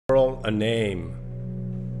world a name.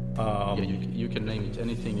 Yeah, you can name it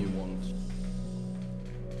anything you want.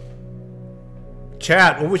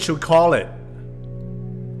 Chat, what we should call it?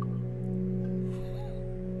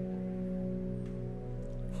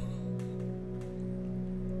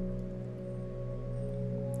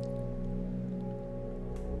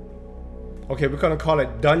 Okay, we're gonna call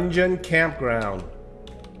it Dungeon Campground.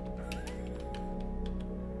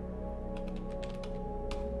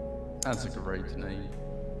 That's a great name.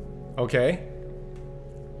 Okay.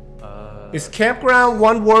 Is campground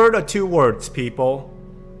one word or two words, people?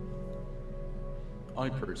 I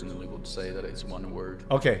personally would say that it's one word.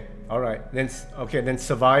 Okay, all right. Then then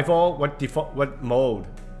survival. What mode?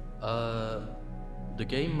 The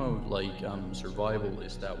game mode, like survival,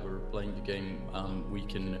 is that we're playing the game. We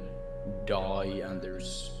can die, and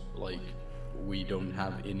there's like we don't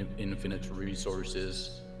have infinite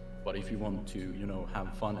resources. But if you want to, you know,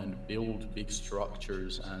 have fun and build big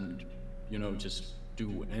structures and, you know, just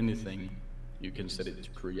do anything, you can set it to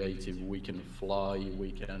creative. We can fly,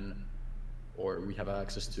 or we have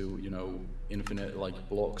access to, you know, infinite like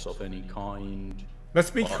blocks of any kind.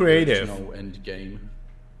 Let's be creative. There's no end game.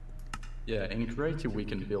 Yeah, in creative we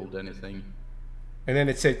can build anything. And then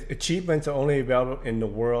it says achievements are only available in the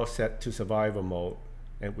world set to survival mode,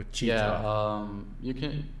 and with cheat. Yeah, you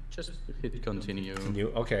can just hit continue.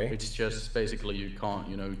 Okay. It's just basically you can't,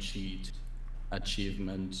 you know, cheat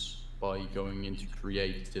achievements by going into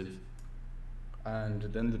creative. And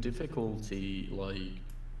then the difficulty, like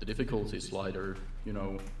the difficulty slider, you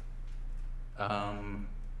know,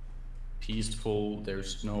 peaceful,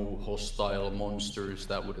 there's no hostile monsters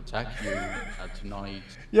that would attack you at night.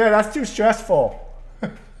 Yeah, that's too stressful.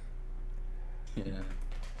 Yeah.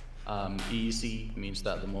 Easy means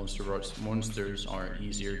that the monsters are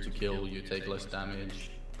easier to kill, you take less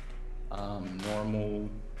damage. Normal,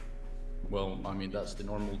 well, I mean, that's the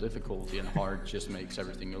normal difficulty, and hard just makes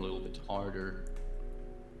everything a little bit harder.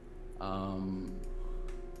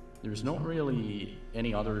 There's not really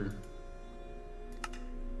any other...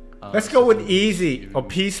 Let's go with easy or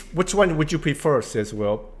peace. Which one would you prefer, says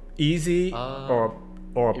Will? Easy or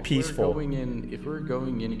peaceful? If we're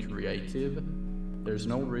going in creative, there's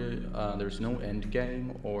no end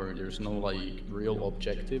game, or there's no like real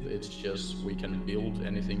objective. It's just we can build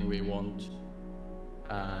anything we want,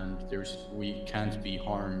 and we can't be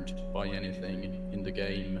harmed by anything in the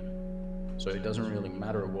game. So it doesn't really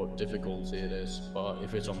matter what difficulty it is. But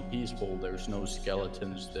if it's on peaceful, there's no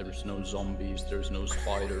skeletons, there's no zombies, there's no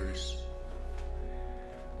spiders.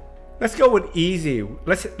 Let's go with easy.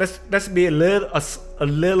 Let's be a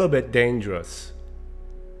little bit dangerous.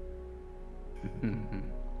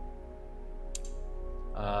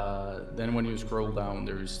 Then when you scroll down,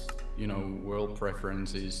 there's, you know, world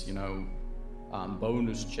preferences, you know,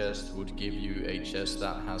 bonus chest would give you a chest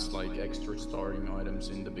that has like extra starting items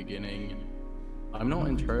in the beginning. I'm not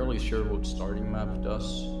entirely sure what starting map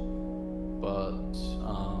does, but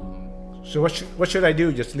so what should I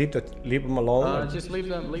do? Just leave them alone? Just leave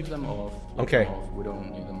them off. Okay. Them off. We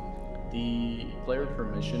don't need them. The player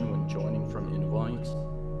permission when joining from invite,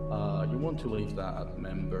 you want to leave that at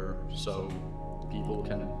member, so people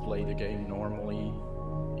can play the game normally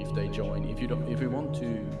if they join. If you want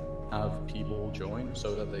to have people join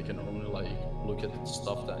so that they can only like look at the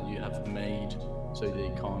stuff that you have made, so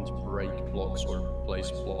they can't break blocks or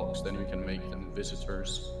place blocks, then you can make them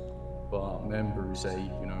visitors. But members,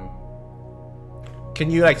 you know. Can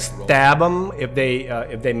you like stab them if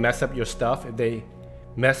they mess up your stuff? If they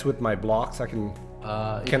mess with my blocks, I can.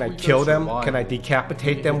 Can I kill them? Can I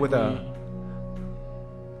decapitate them with a?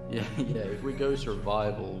 Yeah. If we go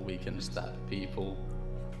survival, we can stab people.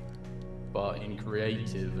 But in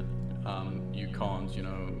creative, you can't. You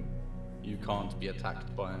know, you can't be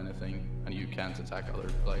attacked by anything, and you can't attack other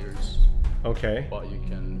players. Okay. But you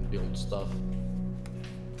can build stuff.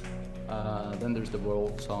 Then there's the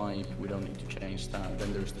world type, we don't need to change that.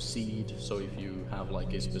 Then there's the seed, so if you have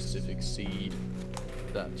like a specific seed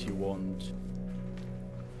that you want,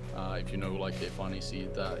 if you know like a funny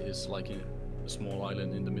seed that is like a small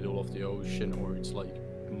island in the middle of the ocean, or it's like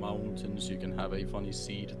mountains, you can have a funny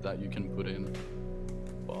seed that you can put in.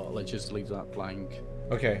 But let's just leave that blank.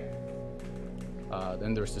 Okay.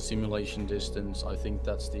 Then there's the simulation distance. I think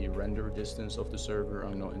that's the render distance of the server.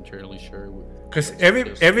 I'm not entirely sure. Because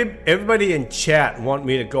everybody in chat want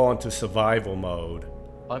me to go into survival mode.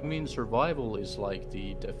 I mean, survival is like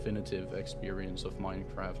the definitive experience of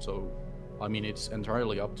Minecraft. So, I mean, it's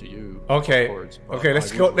entirely up to you. Okay. Course, okay.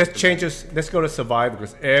 Let's go. Let's change this. Let's go to survival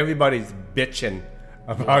because everybody's bitching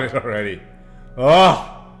about it already.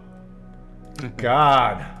 Oh,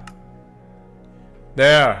 God.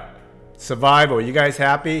 There. Survival. You guys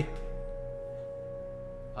happy?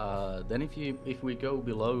 Then if we go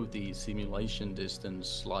below the simulation distance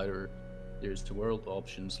slider, there's the world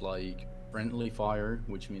options like friendly fire,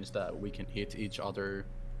 which means that we can hit each other,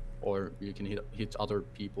 or you can hit other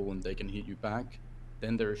people and they can hit you back.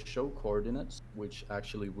 Then there's show coordinates, which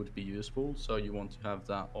actually would be useful, so you want to have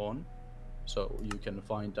that on, so you can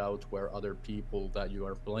find out where other people that you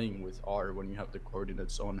are playing with are when you have the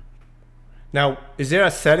coordinates on. Now, is there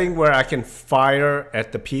a setting where I can fire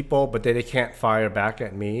at the people, but they can't fire back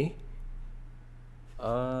at me?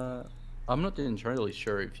 I'm not entirely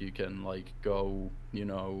sure if you can like go, you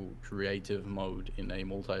know, creative mode in a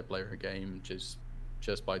multiplayer game just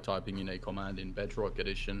by typing in a command in Bedrock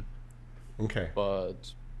Edition. Okay.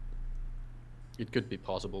 But it could be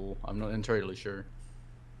possible. I'm not entirely sure.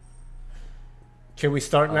 Can we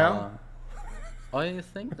start now? I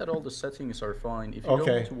think that all the settings are fine. If you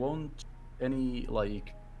Okay. don't want any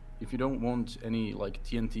like, if you don't want any like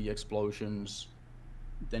TNT explosions,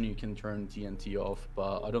 then you can turn TNT off.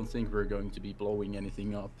 But I don't think we're going to be blowing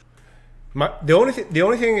anything up. The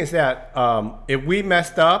only thing is that if we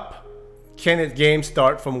messed up, can the game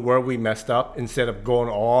start from where we messed up instead of going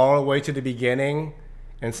all the way to the beginning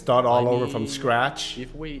and start all over from scratch?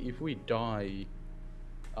 If we die,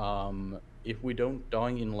 if we don't die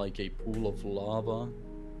in like a pool of lava,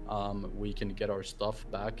 we can get our stuff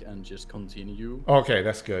back and just continue. Okay,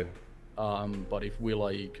 that's good. But if we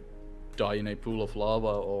like die in a pool of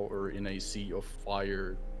lava or in a sea of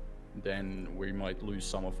fire, then we might lose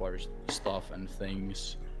some of our stuff and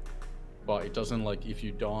things. But it doesn't, like, if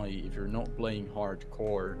you die, if you're not playing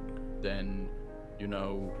hardcore, then, you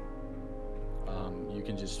know, you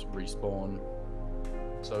can just respawn.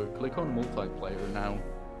 So click on multiplayer now.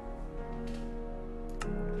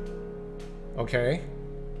 Okay.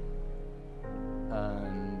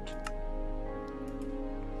 And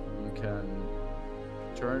you can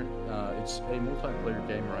turn, it's a multiplayer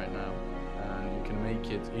game right now, and you can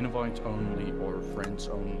make it invite only or friends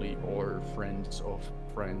only or friends of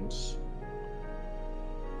friends.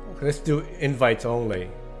 Okay, let's do invites only.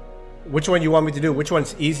 Which one you want me to do? Which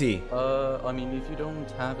one's easy? I mean, if you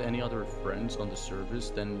don't have any other friends on the service,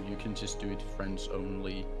 then you can just do it friends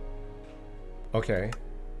only. Okay.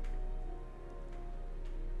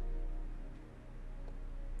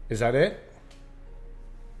 Is that it?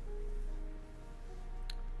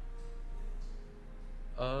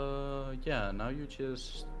 Yeah, now you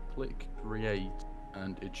just click create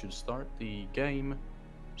and it should start the game,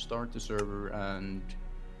 start the server, and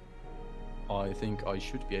I think I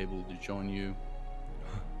should be able to join you.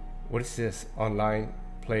 What is this? Online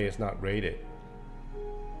play is not rated.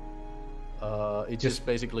 It just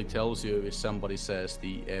basically tells you if somebody says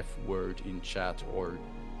the F word in chat or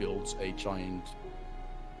builds a giant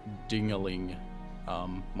dingaling,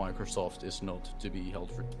 Microsoft is not to be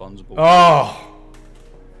held responsible. Oh!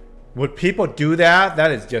 Would people do that?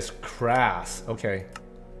 That is just crass. Okay.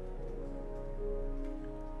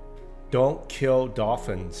 Don't kill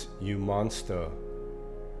dolphins, you monster.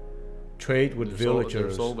 Trade with villagers.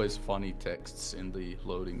 There's always funny texts in the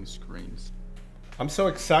loading screens. I'm so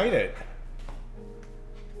excited.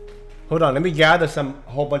 Hold on, let me gather a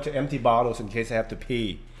whole bunch of empty bottles in case I have to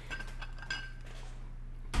pee.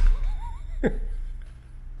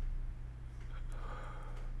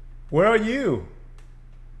 Where are you?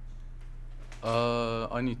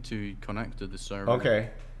 I need to connect to the server. Okay.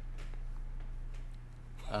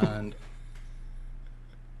 And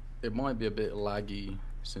it might be a bit laggy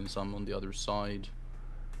since I'm on the other side.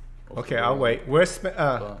 Okay, I'll wait. Where's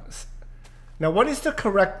now? What is the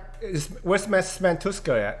correct? Where's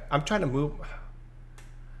Smantuska at? I'm trying to move.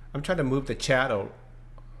 I'm trying to move the chat.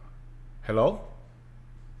 Hello,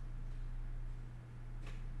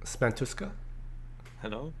 Smantuska.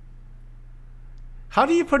 Hello. How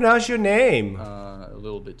do you pronounce your name? A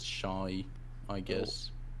little bit shy, I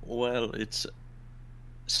guess. Well, it's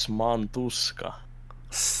Smantuska.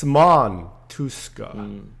 Smantuska.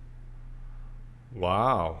 Mm.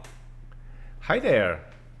 Wow. Hi there.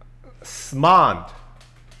 Smand.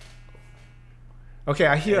 Okay,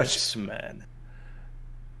 I hear man.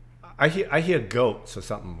 I hear goats or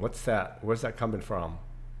something. What's that? Where's that coming from?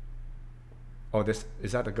 Oh, this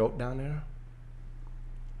is that a goat down there?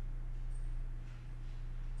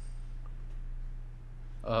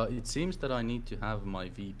 It seems that I need to have my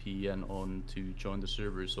VPN on to join the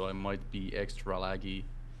server, so I might be extra laggy.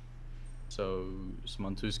 So,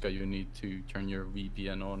 Smantuska, you need to turn your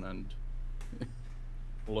VPN on and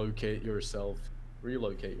relocate yourself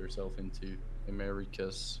into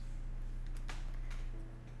Americas.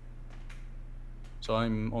 So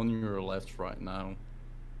I'm on your left right now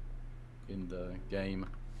in the game.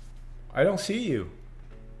 I don't see you.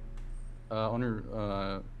 On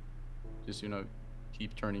your, just, you know,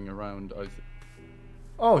 keep turning around.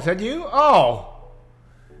 Oh, is that you? Oh!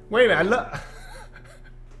 Wait a minute, I look.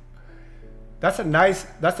 That's a nice,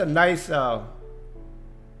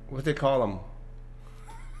 what do they call them?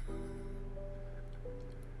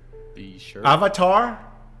 The shirt? Avatar?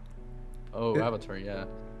 Oh, Avatar, yeah.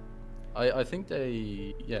 I think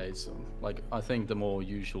they, yeah, it's like, I think the more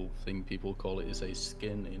usual thing people call it is a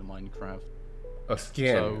skin in Minecraft. A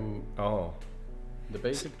skin? So, oh. The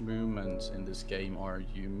basic movements in this game are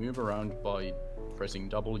you move around by pressing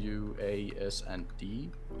W, A, S, and D.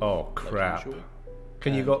 Oh, crap. Like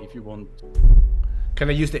Can you go, if you want... can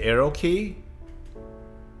I use the arrow key?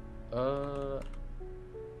 I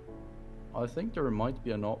think there might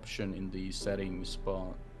be an option in the settings,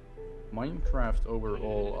 but Minecraft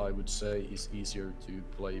overall, I would say, is easier to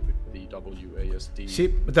play with the WASD. See,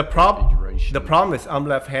 the problem is I'm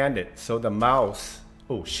left-handed, so the mouse.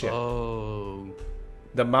 Oh shit. Oh.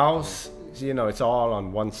 The mouse, you know, it's all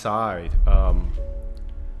on one side.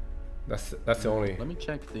 That's the only. Let me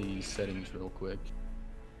check the settings real quick.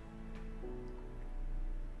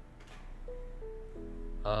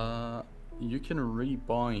 You can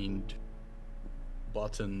rebind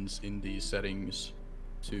buttons in the settings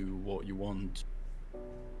to what you want.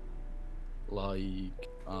 Like,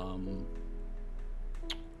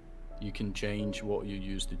 you can change what you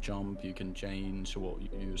use to jump. You can change what you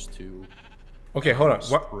use to. Okay, hold on.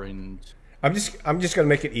 Sprint. I'm just gonna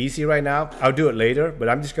make it easy right now. I'll do it later, but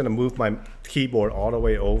I'm just gonna move my keyboard all the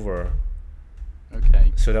way over.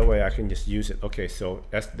 Okay. So that way I can just use it. Okay, so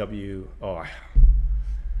SW. Oh.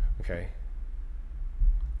 Okay.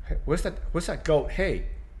 Hey, where's that goat? Hey.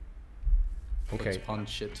 Okay. Let's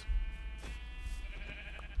punch it.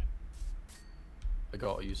 I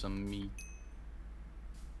got you some meat.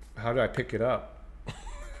 How do I pick it up?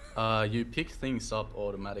 You pick things up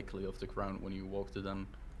automatically off the ground when you walk to them.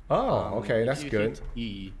 Oh, okay, that's good.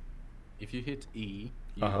 If you hit E,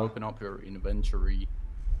 you open up your inventory,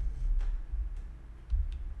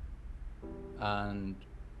 and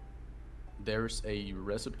there's a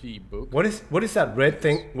recipe book. What is that red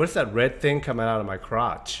thing? What is that red thing coming out of my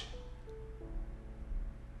crotch?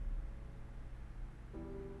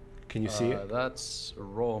 Can you see it? That's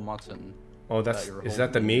raw mutton. Oh, is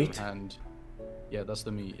that the meat? And yeah, that's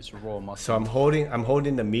the meat. It's raw mutton. So I'm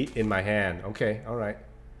holding the meat in my hand. Okay, all right.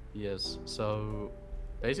 Yes. So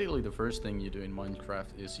basically, the first thing you do in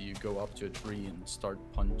Minecraft is you go up to a tree and start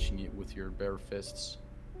punching it with your bare fists.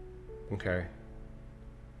 Okay.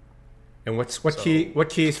 And what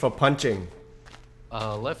key is for punching?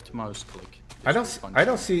 Left mouse click. I don't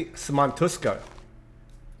see Samantuska.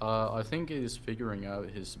 I think he's figuring out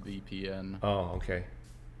his VPN. Oh, okay.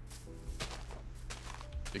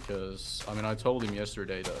 Because I mean, I told him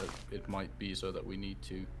yesterday that it might be so that we need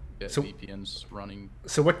to get VPNs running.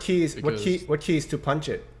 So what key is to punch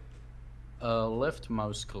it? Left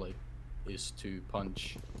mouse click is to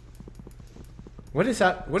punch. What is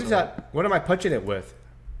that? What is that? What am I punching it with?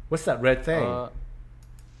 What's that red thing?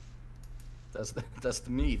 That's the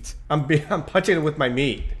meat. I'm punching it with my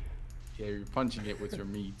meat. Yeah, you're punching it with your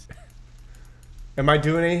meat. Am I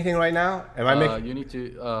doing anything right now? Am I making? You need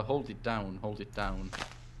to hold it down. Hold it down.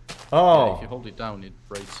 Oh. Yeah, if you hold it down, it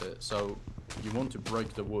breaks it. So you want to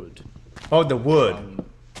break the wood. Oh, the wood.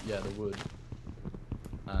 Yeah, the wood.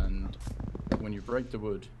 And when you break the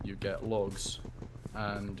wood, you get logs.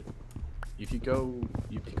 And if you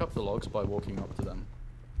pick up the logs by walking up to them.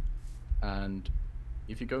 And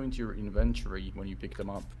if you go into your inventory when you pick them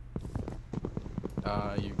up,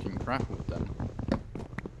 you can craft with them.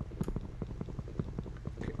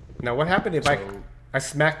 Now, what happened if I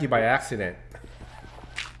smacked you by accident?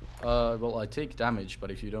 Well, I take damage,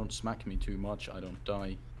 but if you don't smack me too much, I don't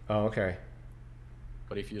die. Oh, okay.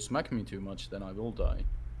 But if you smack me too much, then I will die.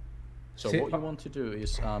 So what you want to do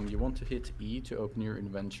is you want to hit E to open your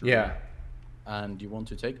inventory. Yeah. And you want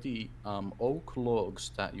to take the oak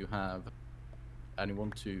logs that you have, and you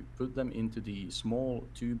want to put them into the small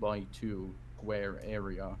 2x2 square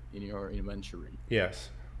area in your inventory.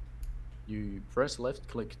 Yes. You press left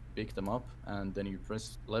click to pick them up, and then you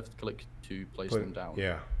press left click to place them down.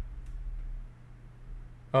 Yeah.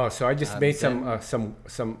 Oh, so I just made some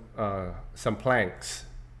planks.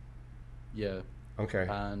 Yeah. Okay.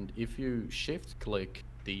 And if you shift click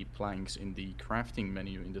the planks in the crafting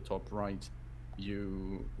menu in the top right,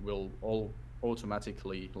 you will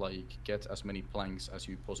automatically get as many planks as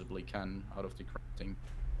you possibly can out of the crafting.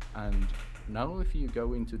 And now if you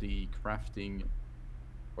go into the crafting,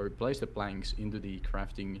 or place the planks into the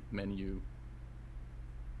crafting menu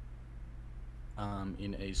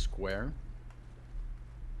in a square,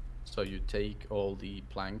 So you take all the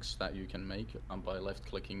planks that you can make by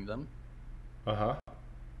left-clicking them.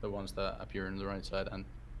 The ones that appear on the right side, and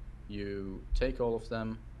you take all of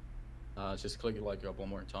them. Just click it like up one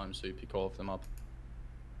more time, so you pick all of them up.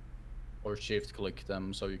 Or shift-click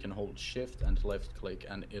them, so you can hold shift and left-click,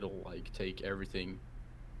 and it'll like take everything.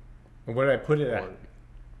 And where did I put it at?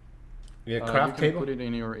 Your craft table? You can put it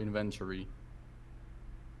in your inventory.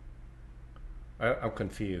 I'm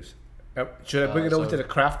confused. Should I bring it over to the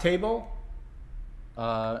craft table?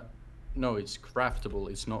 No, it's craftable.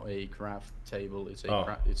 It's not a craft table. It's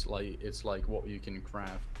a it's like what you can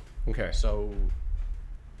craft. Okay. So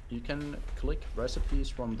you can click recipes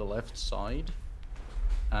from the left side,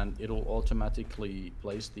 and it'll automatically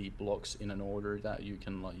place the blocks in an order that you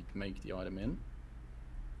can like make the item in.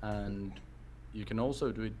 And you can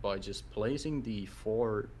also do it by just placing the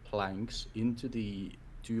 4 planks into the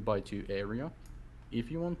 2x2 area. If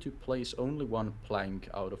you want to place only 1 plank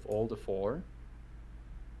out of all the 4,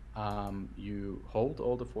 you hold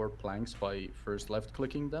all the 4 planks by first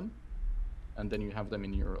left-clicking them, and then you have them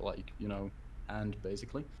in your like hand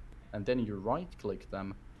basically, and then you right-click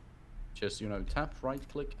them. Just tap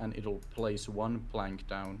right-click, and it'll place 1 plank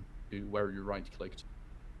down to where you right-clicked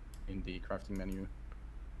in the crafting menu.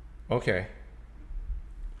 Okay.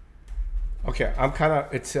 Okay, I'm kind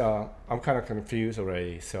of confused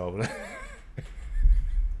already. So.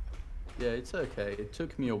 Yeah, it's okay. It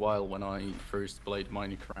took me a while when I first played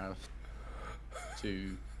Minecraft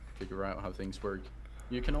to figure out how things work.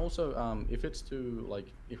 You can also,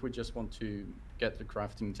 if we just want to get the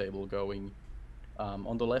crafting table going,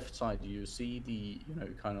 on the left side you see the,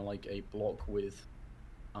 kind of like a block with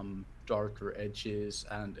darker edges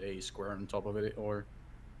and a square on top of it, or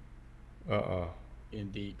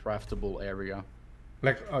in the craftable area.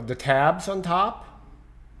 Like the tabs on top?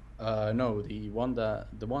 No, the one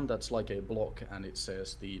that's like a block and it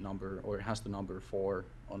says the number, or it has the number 4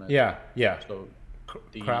 on it. Yeah, yeah. So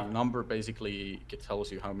the number basically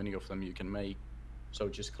tells you how many of them you can make. So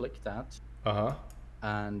just click that.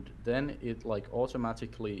 And then it like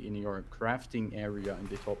automatically in your crafting area in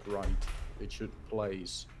the top right, it should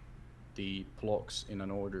place the blocks in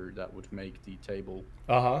an order that would make the table.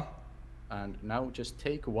 And now just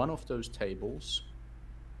take one of those tables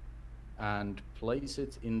and place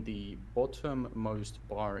it in the bottommost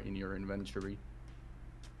bar in your inventory.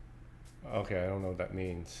 Okay, I don't know what that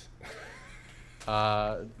means.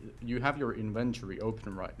 You have your inventory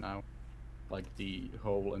open right now. Like the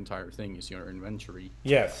whole entire thing is your inventory.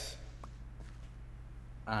 Yes.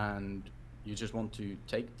 And you just want to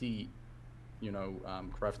take the,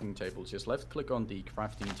 crafting table. Just left click on the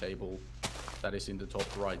crafting table that is in the top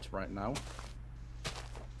right now.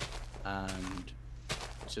 And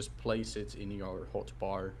just place it in your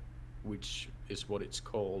hotbar, which is what it's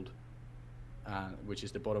called, which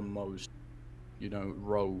is the bottommost,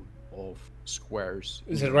 row of squares.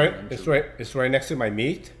 Is it right? It's right next to my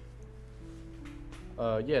meat.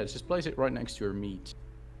 Yeah, just place it right next to your meat.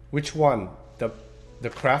 Which one? The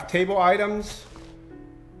craft table items,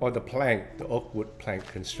 or the oak wood plank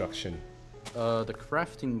construction? The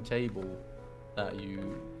crafting table that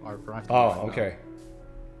you are crafting. Oh, right okay.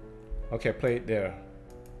 Now. Okay, play it there.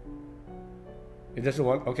 It doesn't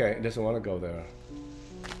want. Okay, it doesn't want to go there.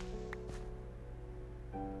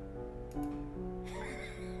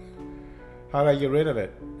 How do I get rid of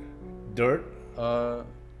it? Dirt? Yeah,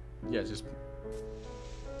 just.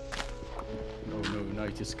 Oh no,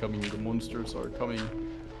 night is coming. The monsters are coming.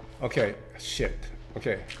 Okay, shit.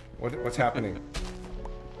 Okay, what's happening?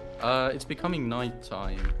 It's becoming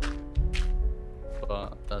nighttime,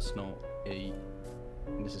 but that's not a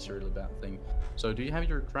necessarily bad thing. So, do you have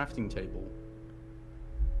your crafting table?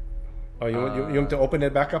 Oh, you want to open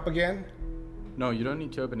it back up again? No, you don't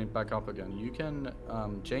need to open it back up again. You can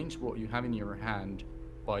change what you have in your hand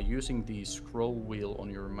by using the scroll wheel on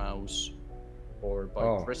your mouse, or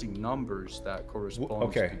by pressing numbers that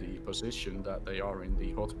correspond to the position that they are in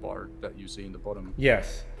the hotbar that you see in the bottom.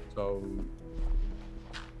 Yes. So,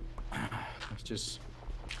 just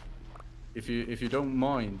if you don't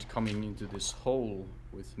mind coming into this hole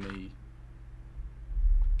with me.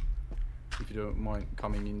 If you don't mind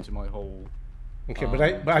coming into my hole. Okay, but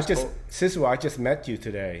I just Sizzle, I just met you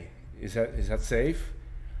today. Is that safe?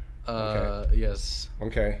 Okay. Yes.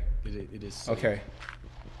 Okay. It is safe. Okay.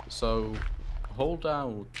 So hold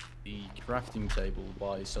out the crafting table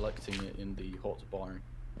by selecting it in the hotbar,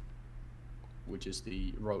 which is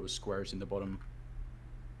the row of squares in the bottom.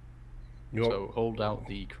 So hold out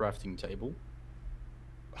the crafting table.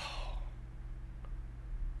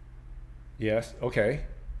 Yes. Okay.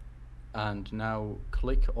 And now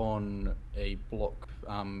click on a block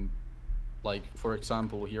like for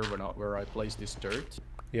example here where I place this dirt,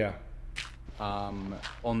 Yeah.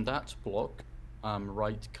 on that block,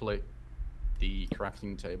 right click the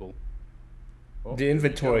crafting table. Oh, The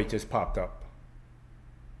inventory just popped up.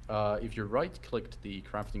 If you right clicked the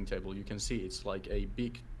crafting table, you can see it's like a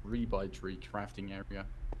big 3x3 crafting area.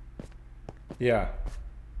 Yeah.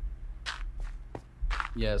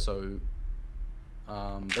 Yeah, so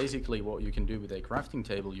basically what you can do with a crafting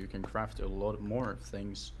table, you can craft a lot more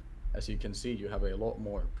things. As you can see, you have a lot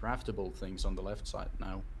more craftable things on the left side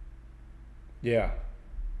now. Yeah.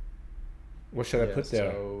 What should I put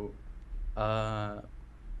there? So,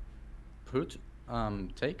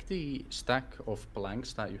 take the stack of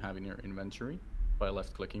blanks that you have in your inventory by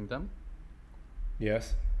left clicking them.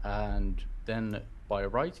 Yes. And then by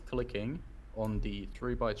right clicking on the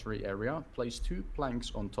 3x3 area, place 2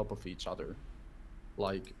 planks on top of each other,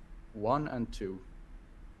 like 1 and 2,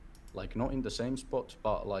 like not in the same spot,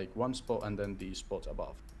 but like one spot and then the spot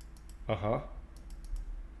above.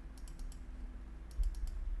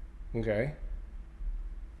 Okay.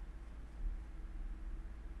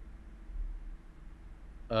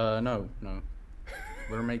 No.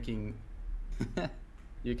 We're making.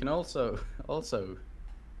 You can also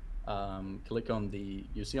click on the.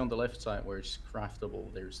 You see on the left side where it's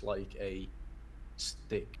craftable. There's like a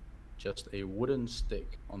stick, just a wooden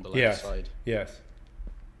stick on the left side. Yes.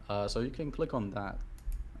 So you can click on that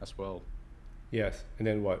as well. Yes. And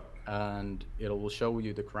then what? And it will show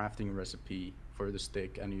you the crafting recipe for the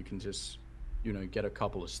stick, and you can just, get a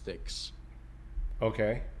couple of sticks.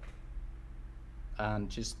 Okay. And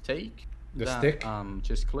just take the that, stick.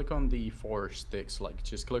 Just click on the 4 sticks. Like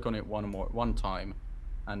just click on it one time,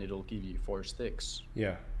 and it'll give you 4 sticks.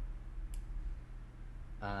 Yeah.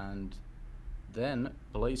 And then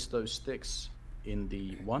place those sticks in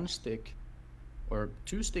the 1 stick, or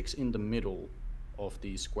 2 sticks in the middle of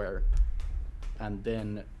the square, and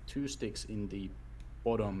then 2 sticks in the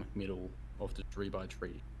bottom middle of the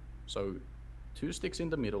 3x3. So 2 sticks in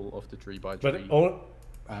the middle of the 3x3,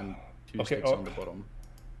 and 2 sticks on the bottom.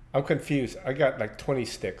 I'm confused. I got like 20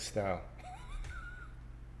 sticks now.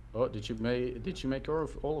 Oh, did you make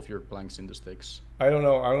all of your planks in the sticks? I don't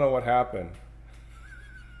know what happened.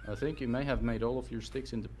 I think you may have made all of your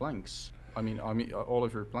sticks into planks. I mean all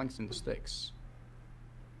of your planks into sticks.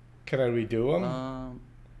 Can I redo them?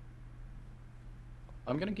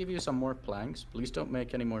 I'm gonna give you some more planks. Please don't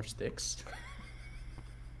make any more sticks.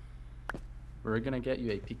 We're gonna get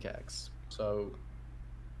you a pickaxe. So,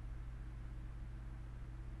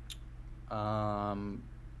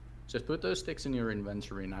 just put those sticks in your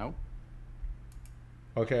inventory now.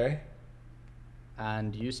 Okay.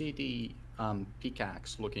 And you see the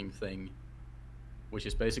pickaxe looking thing, which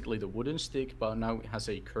is basically the wooden stick, but now it has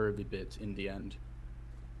a curvy bit in the end.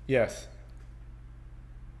 Yes.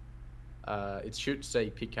 It should say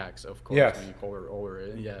pickaxe, of course, yes. when you hover over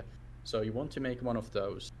it. Yeah. So you want to make one of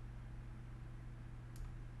those.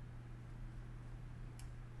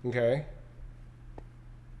 Okay.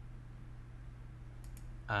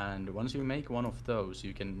 And once you make one of those,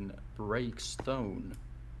 you can break stone.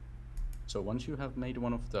 So once you have made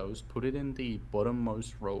one of those, put it in the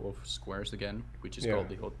bottommost row of squares again, which is called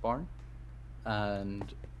the hotbar.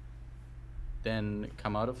 And then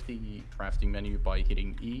come out of the crafting menu by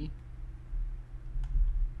hitting E.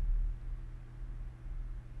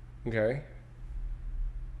 Okay.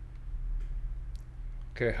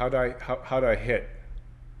 Okay, how do I hit?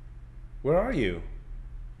 Where are you?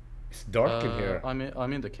 It's dark in here. I'm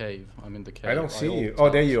in the cave. I'm in the cave. I don't see you.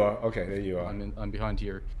 Oh, there you are. Okay, there you are. I'm behind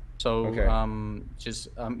here. So okay.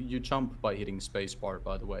 You jump by hitting spacebar,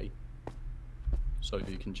 by the way. So if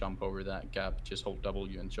you can jump over that gap, just hold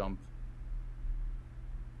W and jump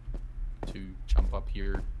to jump up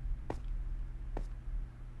here.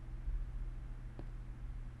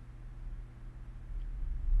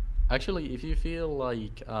 Actually, if you feel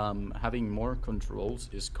like having more controls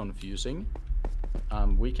is confusing,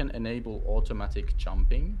 we can enable automatic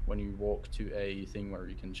jumping when you walk to a thing where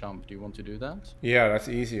you can jump. Do you want to do that? Yeah, that's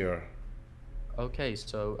easier. Okay,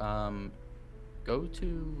 so go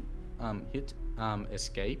to hit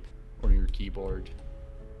escape on your keyboard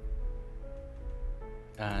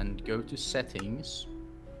and go to settings.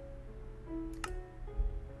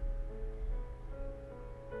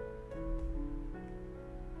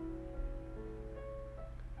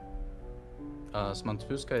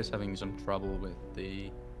 Smantuska is having some trouble with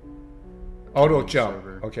the auto jump.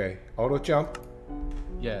 Server. Okay, auto jump.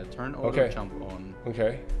 Yeah, turn auto jump on.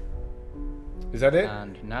 Okay. Is that it?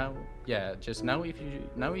 And now, yeah, just now if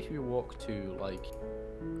you walk to like,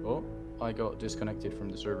 oh, I got disconnected from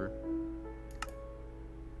the server.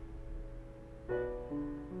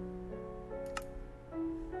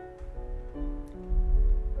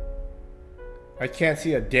 I can't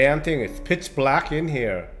see a damn thing. It's pitch black in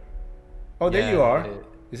here. Oh, there Yeah, you are. it-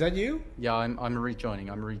 Is that you? Yeah, I'm rejoining.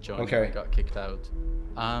 Okay. I got kicked out.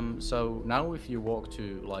 So now if you walk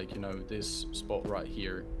to like, you know, this spot right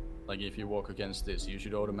here, like if you walk against this, you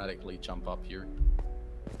should automatically jump up here.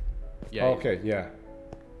 Yeah. Okay, yeah.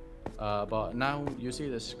 But now you see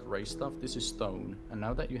this gray stuff. This is stone, and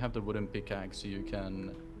now that you have the wooden pickaxe, you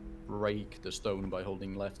can break the stone by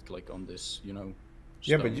holding left click on this. You know.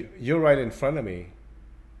 Yeah, but you're right in front of me.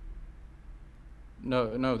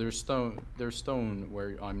 No, there's stone. There's stone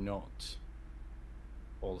where I'm not.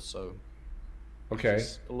 Also. Okay.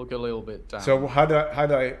 Just look a little bit down. So how do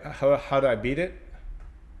I beat it?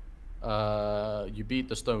 You beat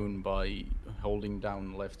the stone by holding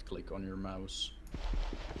down left click on your mouse.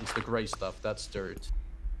 It's the gray stuff. That's dirt.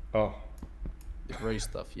 Oh. The gray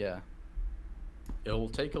stuff, yeah. It'll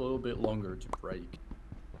take a little bit longer to break.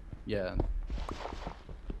 Yeah.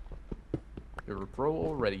 You're a pro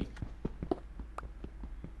already.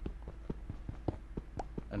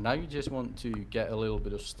 And now you just want to get a little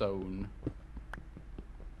bit of stone.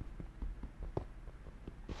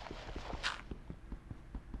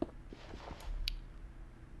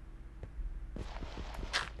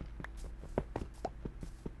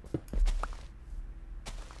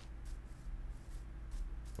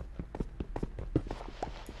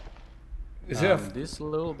 Is it This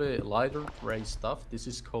little bit lighter gray stuff, this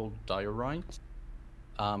is called diorite.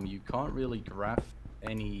 You can't really craft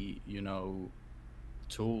any, you know,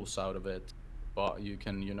 tools out of it, but you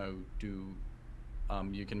can, you know, do,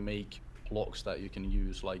 you can make blocks that you can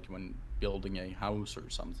use like when building a house or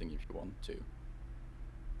something if you want to.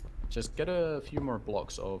 Just get a few more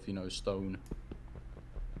blocks of, you know, stone.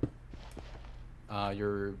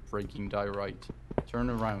 You're breaking diorite. Turn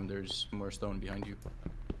around, there's more stone behind you.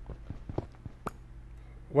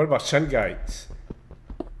 What about sun guides?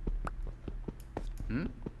 Hmm?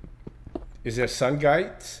 Is there sun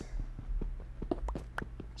guides?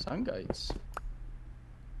 Sun guides.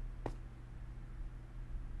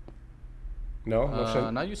 No, no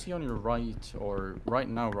sun. Now you see on your right, or right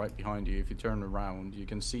now, right behind you, if you turn around, you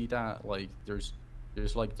can see that like there's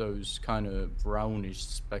like those kind of brownish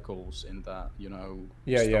speckles in that, you know,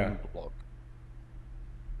 Yeah, stone yeah. block.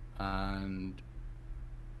 And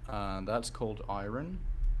that's called iron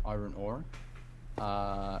ore.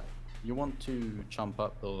 You want to jump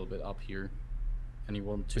up a little bit up here, and you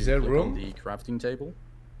want to Is there click room? on the crafting table.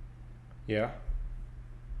 Yeah.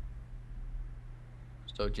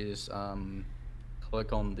 So just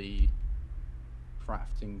click on the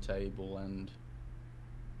crafting table and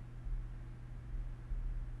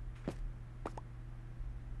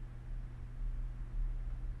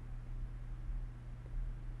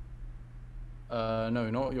no,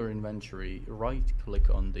 not your inventory. Right click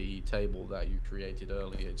on the table that you created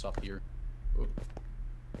earlier. It's up here. Oh,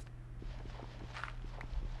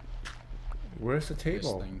 Where's the this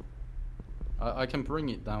table? thing. I can bring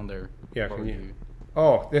it down there. Yeah, for can you?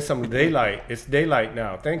 Oh, there's some daylight. It's daylight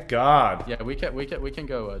now. Thank God. Yeah, we can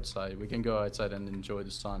go outside. We can go outside and enjoy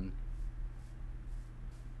the sun.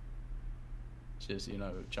 Just, you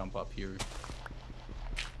know, jump up here.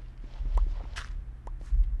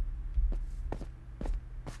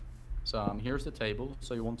 So here's the table.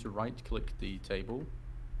 So you want to right click the table.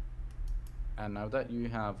 And now that you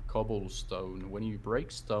have cobblestone, when you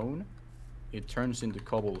break stone, it turns into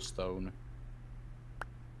cobblestone.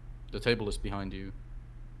 The table is behind you.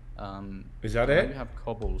 Is that now it? you have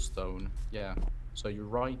cobblestone, yeah. So you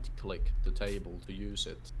right click the table to use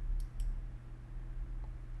it.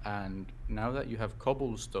 And now that you have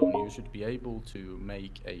cobblestone, you should be able to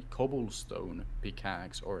make a cobblestone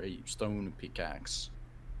pickaxe or a stone pickaxe.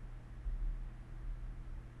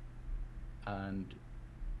 And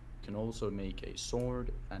you can also make a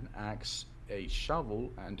sword, an axe, a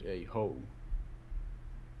shovel, and a hoe.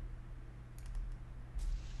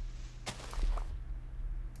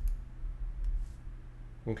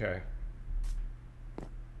 Okay.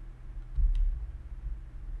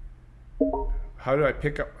 How do I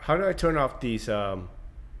pick up? How do I turn off these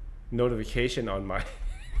notification on my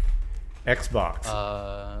Xbox?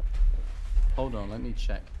 Hold on, let me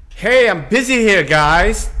check. Hey, I'm busy here,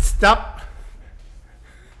 guys. Stop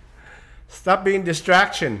being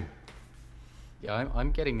distraction. Yeah,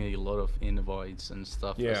 I'm getting a lot of invites and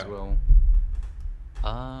stuff Yeah. as well.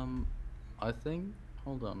 I think.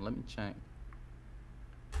 Hold on, let me check.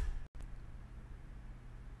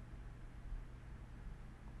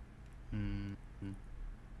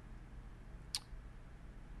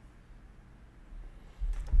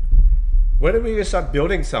 When are we gonna start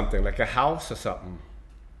building something like a house or something?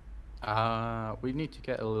 We need to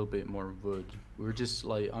get a little bit more wood. We're just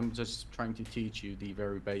like, I'm just trying to teach you the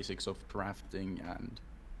very basics of crafting and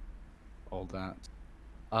all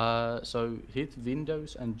that. So hit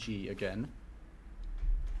Windows and G again.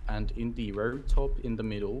 And in the very top in the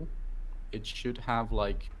middle, it should have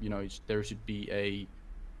like, you know, there should be a,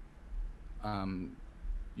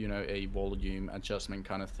 you know, a volume adjustment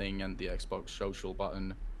kind of thing and the Xbox social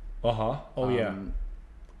button. Oh yeah.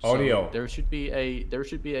 So Audio. there should be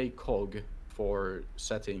a cog for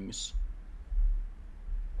settings,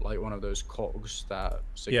 like one of those cogs that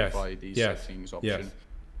signify the settings option. Yes.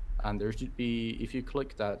 And there should be, if you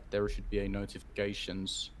click that, there should be a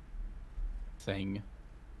notifications thing.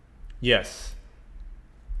 Yes.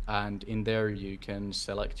 And in there you can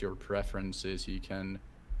select your preferences. You can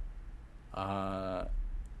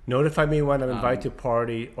Notify me when I'm invited to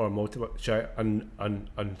party or multiple. Should I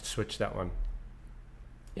switch that one?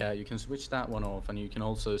 Yeah, you can switch that one off, and you can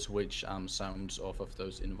also switch sounds off of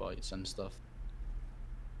those invites and stuff.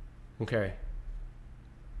 Okay.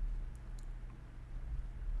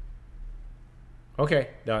 Okay,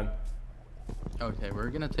 done. Okay, we're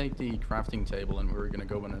gonna take the crafting table and we're gonna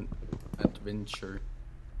go on an adventure.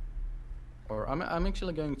 Or I'm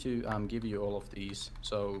actually going to give you all of these.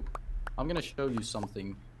 So I'm gonna show you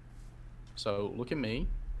something. So look at me.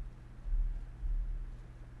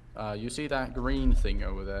 You see that green thing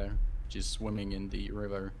over there, which is swimming in the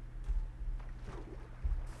river?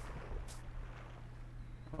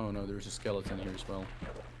 Oh no, there's a skeleton here as well.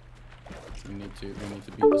 We need to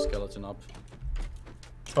beat the skeleton up.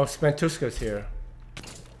 Oh, Spentuska's here.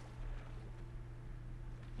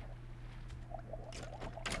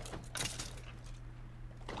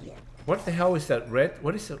 What the hell is that red?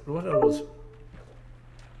 What is it? What are those?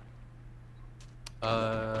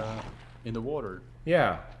 In the water.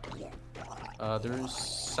 Yeah. There's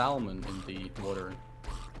salmon in the water.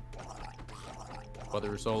 But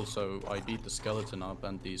there's also, I beat the skeleton up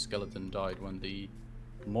and the skeleton died. When the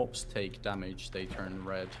mobs take damage, they turn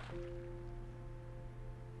red.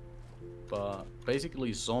 But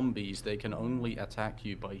basically zombies, they can only attack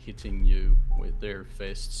you by hitting you with their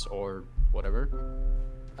fists or whatever.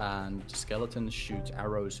 And skeletons shoot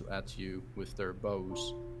arrows at you with their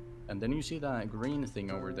bows. And then you see that green thing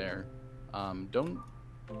over there. Don't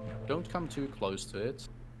come too close to it.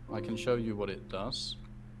 I can show you what it does.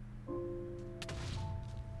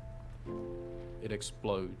 It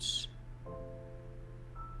explodes.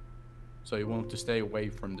 So you want to stay away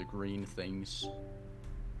from the green things.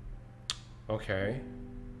 Okay.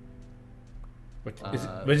 But is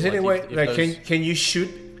like anyway, if like those- can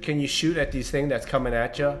you shoot at these thing that's coming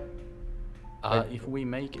at you? If we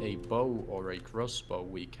make a bow or a crossbow,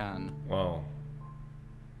 we can. Wow.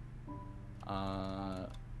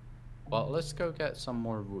 But let's go get some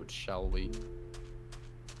more wood, shall we?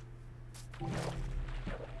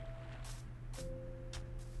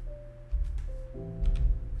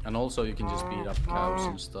 And also you can just beat up cows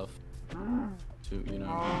and stuff to, you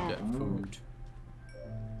know, get food.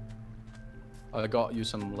 I got you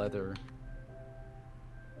some leather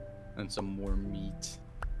and some more meat.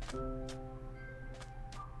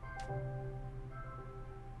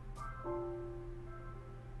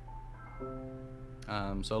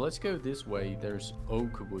 So let's go this way. There's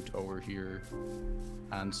oak wood over here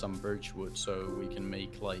and some birch wood, so we can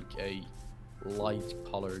make like a light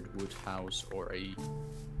colored wood house or a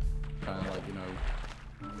kind of like, you know,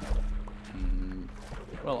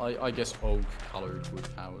 well, I guess oak colored wood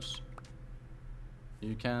house.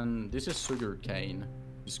 You can, this is sugar cane,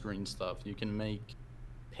 this green stuff. You can make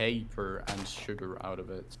paper and sugar out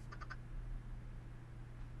of it.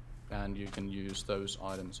 And you can use those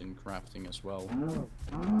items in crafting as well.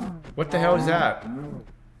 What the hell is that?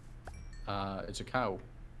 It's a cow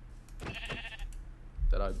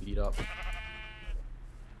that I beat up.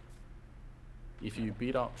 If you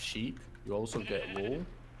beat up sheep, you also get wool.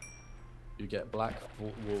 You get black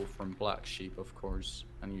wool from black sheep, of course,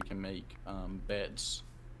 and you can make beds,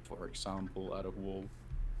 for example, out of wool.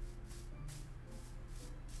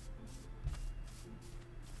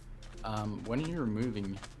 When you're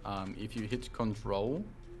moving, if you hit control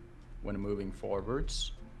when moving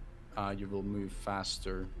forwards, you will move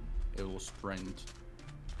faster. It will sprint.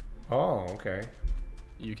 Oh, okay.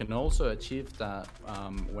 You can also achieve that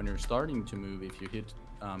when you're starting to move. If you hit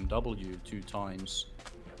W 2 times,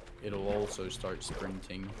 it'll also start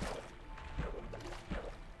sprinting.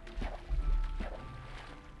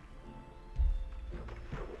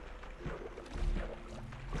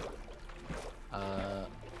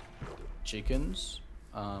 Chickens,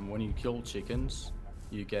 when you kill chickens,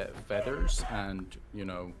 you get feathers and, you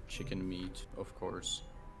know, chicken meat, of course.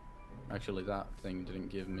 Actually, that thing didn't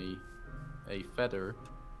give me a feather,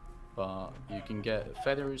 but you can get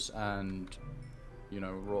feathers and, you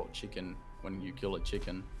know, raw chicken when you kill a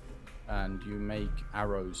chicken, and you make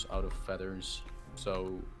arrows out of feathers.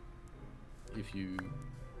 So if you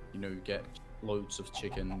get loads of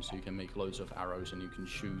chickens, you can make loads of arrows and you can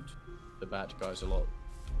shoot the bad guys a lot.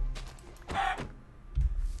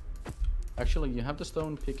 Actually, you have the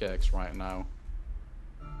stone pickaxe right now.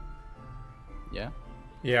 Yeah?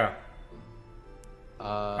 Yeah.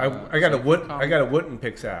 I got a wooden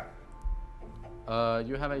pickaxe.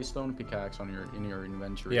 You have a stone pickaxe in your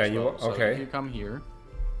inventory. Yeah, as well. So okay. if you come here,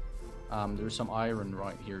 there's some iron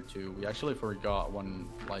right here too. We actually forgot one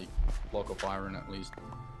like block of iron at least.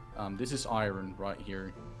 This is iron right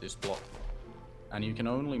here, this block. And you can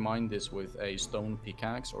only mine this with a stone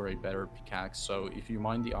pickaxe or a better pickaxe. So if you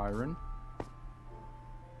mine the iron,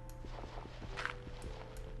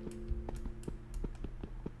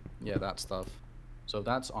 yeah, that stuff. So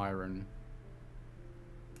that's iron.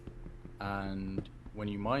 And when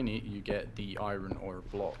you mine it, you get the iron ore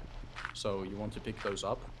block. So you want to pick those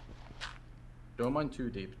up. Don't mine too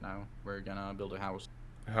deep now. We're gonna build a house.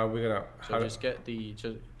 How are we gonna? So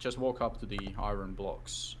just walk up to the iron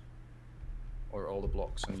blocks, or all the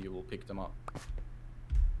blocks, and you will pick them up.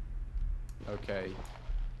 Okay.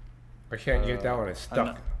 I can't get down. It's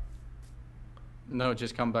stuck. No,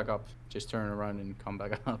 just come back up. Just turn around and come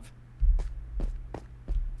back up.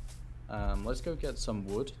 Let's go get some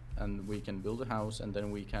wood, and we can build a house, and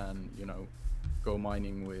then we can, you know, go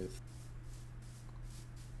mining with.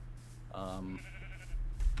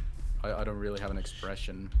 I don't really have an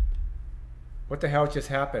expression. What the hell just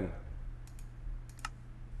happened?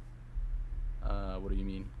 What do you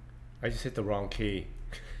mean? I just hit the wrong key.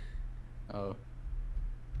 Oh.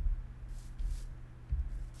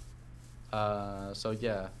 So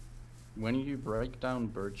yeah, when you break down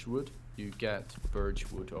birch wood, you get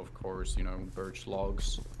birch wood, of course, you know, birch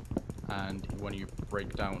logs. And when you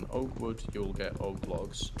break down oak wood, you'll get oak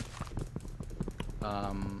logs.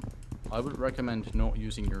 I would recommend not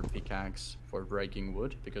using your pickaxe for breaking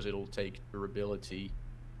wood, because it'll take durability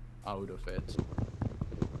out of it.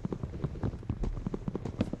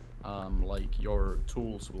 Like your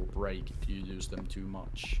tools will break if you use them too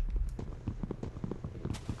much.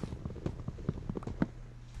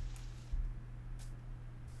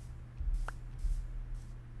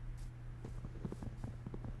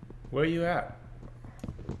 Where are you at?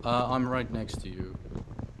 I'm right next to you.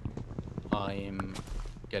 I'm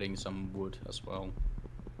getting some wood as well.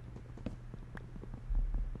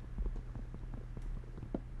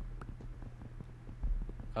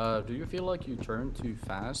 Do you feel like you turn too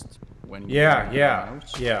fast when you Yeah.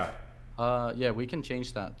 Yeah, we can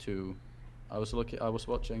change that too. I was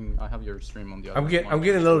watching. I have your stream on the other. I'm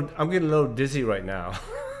getting a little dizzy right now.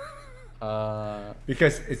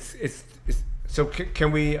 Because it's so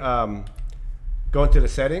can we go into the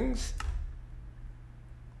settings?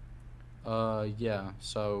 Yeah.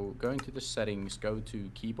 So go into the settings, go to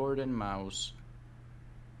keyboard and mouse,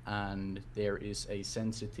 and there is a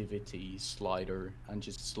sensitivity slider, and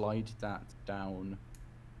just slide that down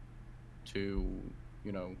to,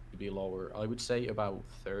 you know, to be lower. I would say about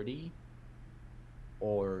 30,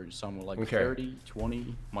 or somewhere like 30,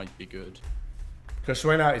 20 might be good. Because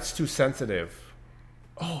right now it's too sensitive.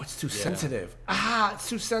 Oh, it's too sensitive. Ah, it's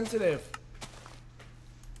too sensitive.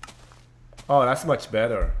 Oh, that's much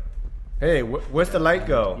better. Hey, where's the light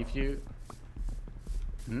go? If you...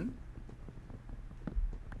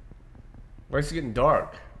 Where's it getting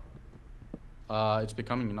dark? It's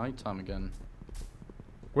becoming nighttime again.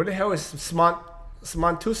 Where the hell is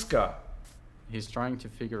Smantuska? He's trying to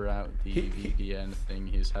figure out the VPN thing.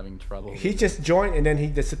 He's having trouble. He just joined and then he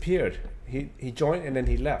disappeared. He joined and then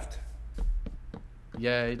he left.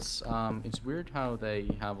 Yeah, it's weird how they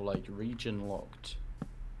have like region locked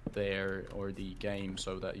there, or the game,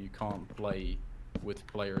 so that you can't play with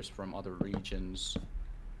players from other regions.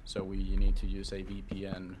 So you need to use a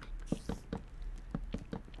VPN.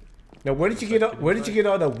 Now, where did you get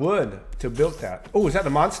all the wood to build that? Oh, is that the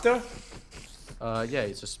monster? Yeah,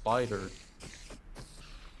 it's a spider.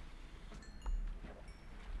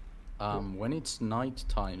 When it's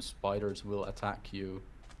nighttime, spiders will attack you,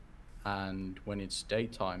 and when it's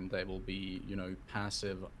daytime, they will be, you know,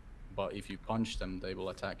 passive. But if you punch them, they will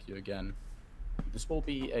attack you again. This will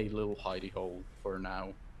be a little hidey hole for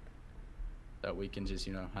now, that we can just,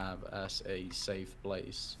 you know, have as a safe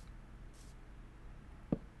place.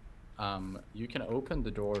 You can open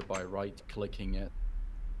the door by right-clicking it,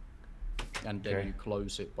 and then you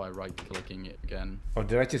close it by right-clicking it again. Oh,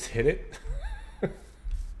 did I just hit it?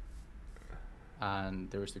 And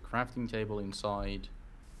there's the crafting table inside.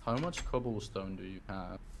 How much cobblestone do you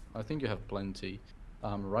have? I think you have plenty.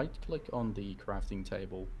 Right click on the crafting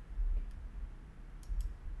table.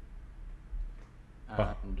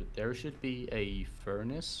 And there should be a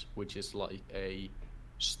furnace, which is like a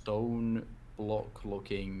stone block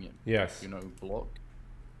looking, Yes. you know, block.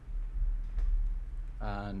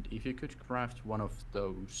 And if you could craft one of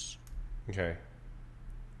those. Okay.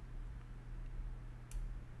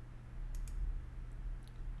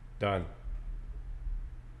 Done.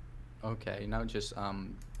 Okay, now just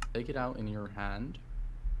take it out in your hand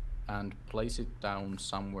and place it down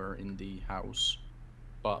somewhere in the house,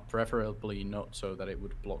 but preferably not so that it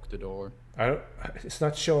would block the door. It's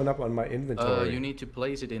not showing up on my inventory. You need to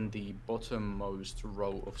place it in the bottommost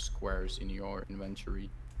row of squares in your inventory.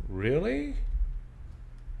 Really?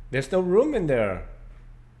 There's no room in there.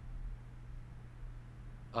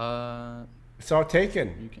 It's all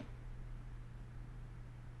taken.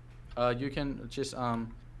 You can just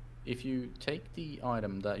if you take the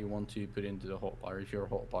item that you want to put into the hotbar, if your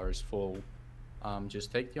hotbar is full,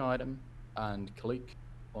 just take the item and click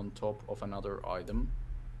on top of another item,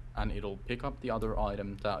 and it'll pick up the other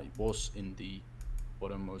item that was in the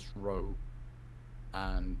bottommost row,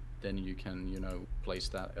 and then you can, you know, place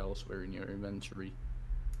that elsewhere in your inventory.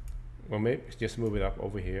 Well, maybe just move it up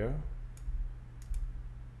over here.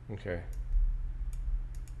 Okay.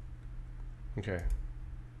 Okay.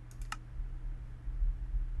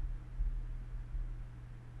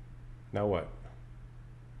 Now what?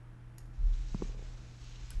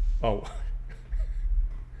 Oh.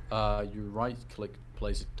 You right click,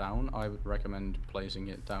 place it down. I would recommend placing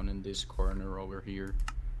it down in this corner over here.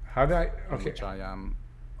 How do I? Okay. Which I am.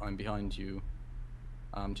 I'm behind you.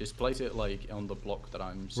 Just place it like on the block that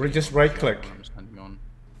I'm. Just right click. I'm standing on.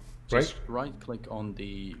 Right. Just right click on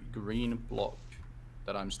the green block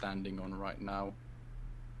that I'm standing on right now.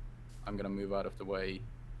 I'm gonna move out of the way.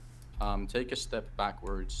 Take a step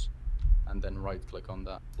backwards, and then right click on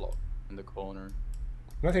that block in the corner.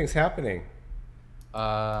 Nothing's happening.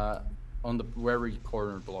 On the very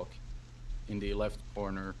corner block, in the left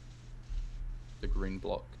corner, the green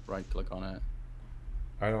block. Right click on it.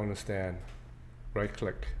 I don't understand. Right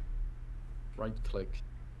click. Right click.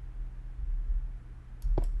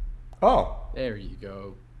 Oh. There you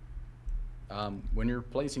go. When you're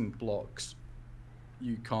placing blocks,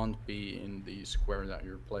 you can't be in the square that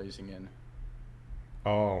you're placing in.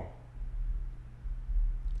 Oh.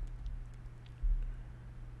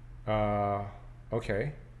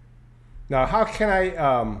 Okay. Now, how can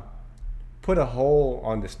I put a hole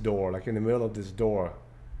on this door, like in the middle of this door?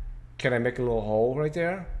 Can I make a little hole right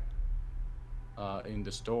there? In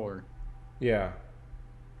the store. Yeah.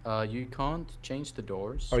 You can't change the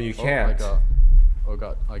doors. Oh, you can't.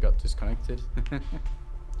 I got disconnected.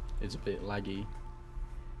 It's a bit laggy.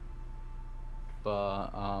 But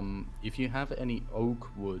if you have any oak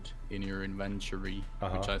wood in your inventory,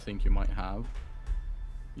 which I think you might have,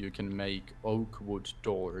 you can make oak wood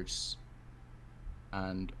doors.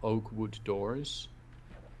 And oak wood doors,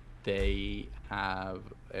 they have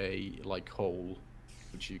a like hole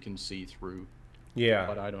which you can see through. Yeah.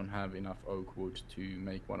 But I don't have enough oak wood to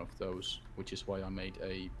make one of those, which is why I made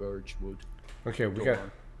a birch wood. Okay,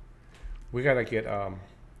 we gotta get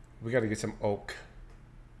some oak.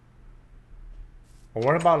 Well,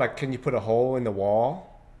 what about, like, can you put a hole in the wall?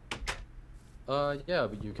 Yeah,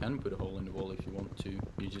 but you can put a hole in the wall if you want to.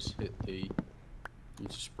 You just you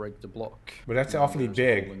just break the block. But that's awfully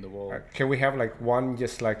big. In the wall. Can we have like one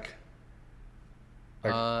just like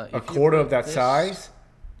a If quarter you of that put this, size?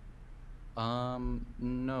 No,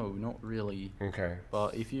 not really. Okay.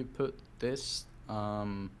 But if you put this,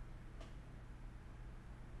 put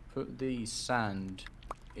the sand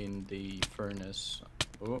in the furnace.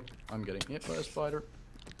 Oh, I'm getting hit by a spider.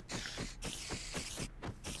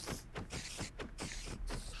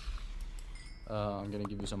 I'm gonna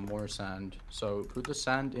give you some more sand. So put the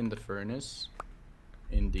sand in the furnace,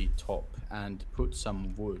 in the top, and put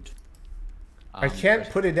some wood. I can't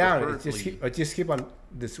put it down. It just keep on,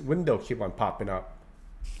 this window keep on popping up.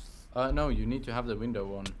 No, you need to have the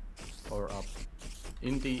window on or up.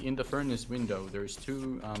 In the furnace window, there's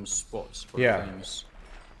two spots for things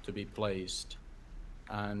to be placed,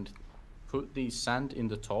 and put the sand in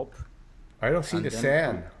the top. I don't see the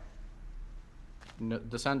sand. No,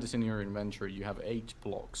 the sand is in your inventory. You have 8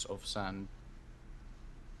 blocks of sand.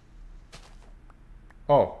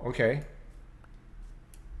 Oh, okay.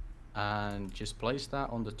 And just place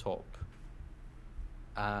that on the top,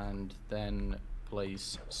 and then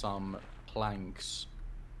place some planks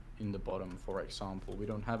in the bottom. For example, we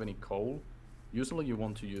don't have any coal. Usually you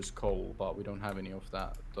want to use coal, but we don't have any of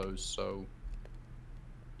those, so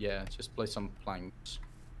yeah, just place some planks.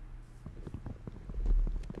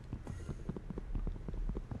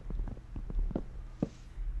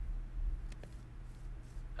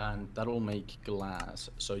 and that'll make glass,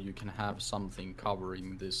 so you can have something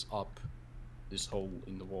covering this hole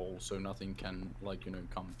in the wall, so nothing can, like, you know,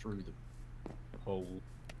 come through the hole.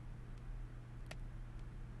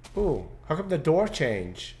 Ooh, how come the door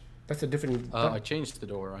changed? That's a different. I changed the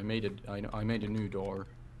door. I made it. I made a new door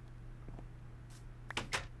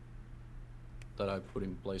that I put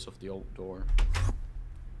in place of the old door.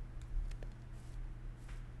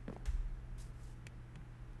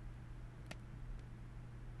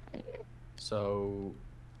 So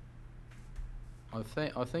I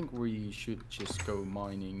think we should just go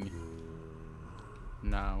mining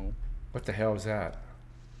now. What the hell is that?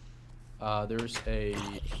 There's a.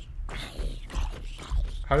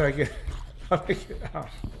 How do I get? How do I get out?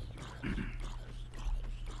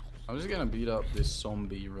 I'm just gonna beat up this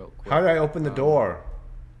zombie real quick. How do I open the door?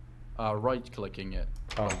 Right clicking it.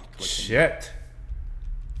 Oh Right-clicking. shit!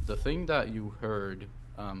 The thing that you heard,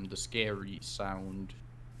 the scary sound,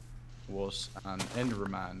 was an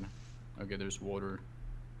Enderman. Okay, there's water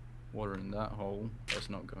in that hole. Let's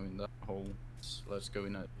not go in that hole. Let's go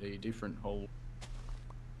in a different hole.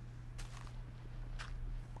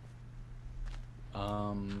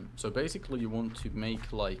 So basically you want to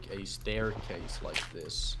make like a staircase like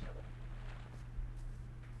this.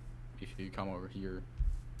 If you come over here,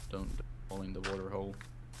 don't fall in the water hole.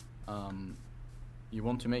 You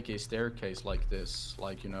want to make a staircase like this,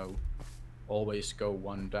 like, you know, always go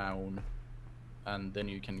one down, and then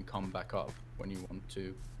you can come back up when you want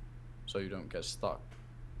to, so you don't get stuck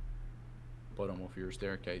bottom of your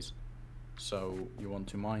staircase. So you want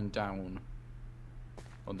to mine down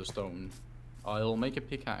on the stone. I'll make a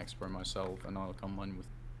pickaxe for myself and I'll come mine with.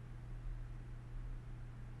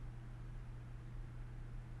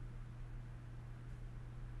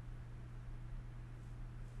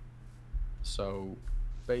 So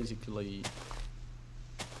basically,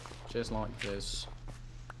 just like this,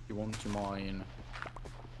 you want to mine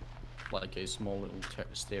like a small little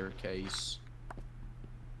staircase,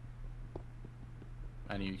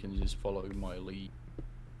 and you can just follow my lead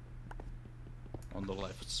on the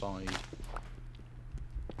left side.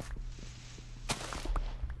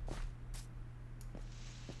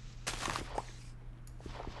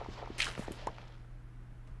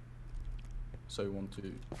 So you want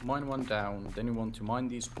to mine one down, then you want to mine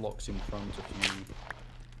these blocks in front of you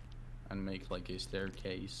and make like a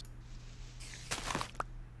staircase.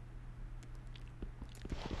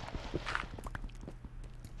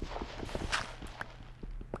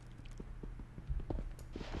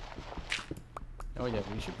 Oh yeah,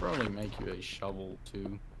 we should probably make you a shovel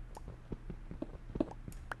too.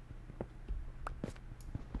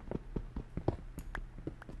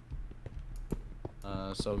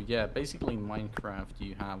 So yeah, basically in Minecraft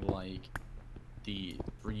you have like the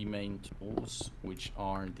three main tools, which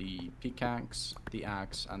are the pickaxe, the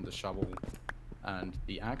axe, and the shovel. And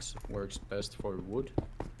the axe works best for wood,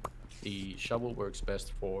 the shovel works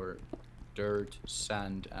best for dirt,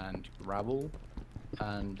 sand, and gravel,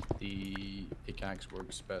 and the pickaxe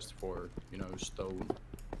works best for, you know, stone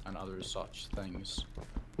and other such things.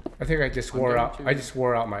 I think I just wore out. I just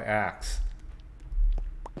wore out my axe.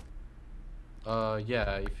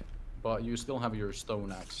 Yeah, but you still have your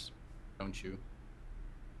stone axe, don't you?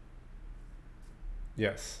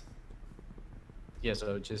 Yes. Yeah,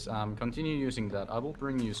 so just continue using that. I will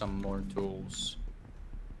bring you some more tools.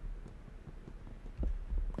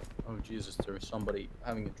 Oh Jesus, there's somebody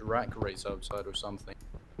having a drag race outside or something.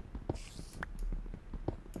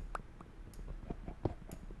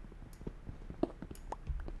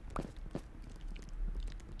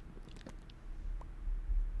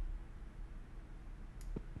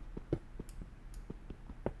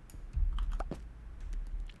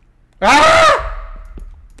 Ah!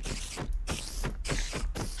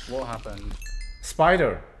 What happened?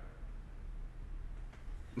 Spider.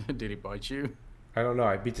 Did he bite you? I don't know.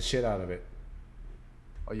 I beat the shit out of it.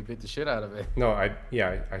 Oh, you beat the shit out of it. No, I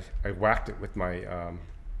whacked it with my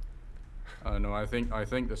No, I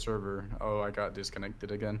think the server. Oh, I got disconnected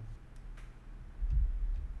again.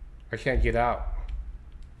 I can't get out.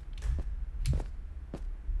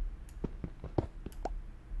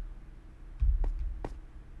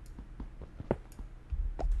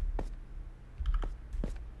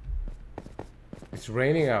 It's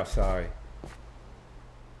raining outside.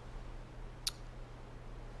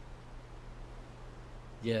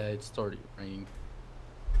 Yeah, it started raining.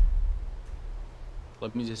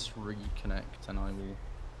 Let me just reconnect and I will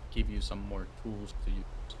give you some more tools to use.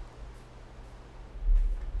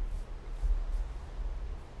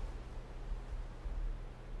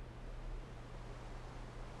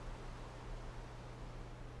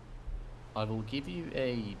 I will give you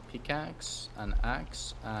a pickaxe, an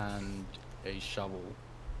axe, and a shovel.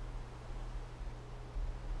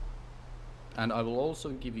 And I will also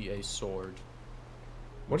give you a sword,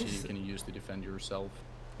 which you can use to defend yourself.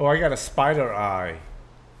 Oh, I got a spider eye.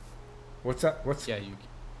 What's that? What's... Yeah,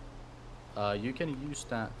 you can use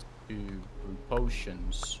that to brew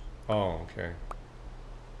potions. Oh, okay.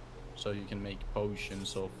 So you can make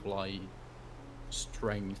potions of like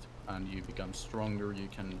strength, and you become stronger. You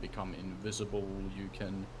can become invisible. You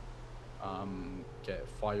can get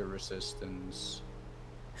fire resistance.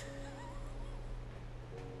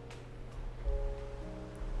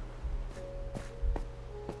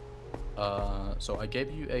 So I gave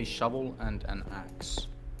you a shovel and an axe.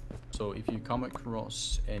 So if you come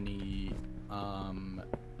across any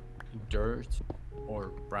dirt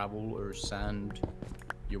or gravel or sand,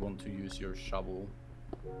 you want to use your shovel.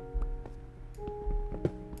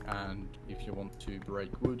 And if you want to break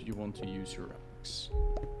wood, you want to use your axe.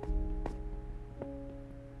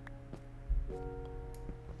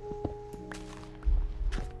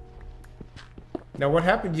 Now what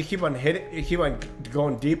happened? You keep on hitting, you keep on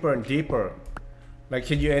going deeper and deeper. Like,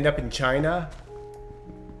 can you end up in China?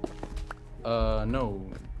 No.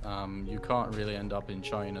 You can't really end up in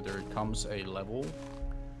China. There comes a level,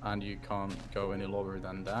 and you can't go any lower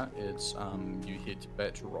than that. It's you hit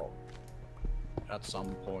bedrock at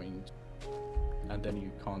some point, and then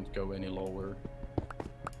you can't go any lower.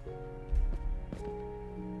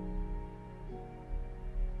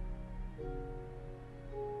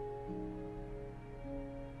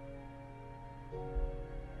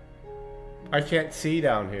 I can't see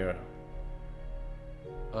down here.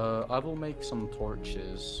 I will make some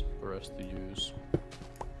torches for us to use,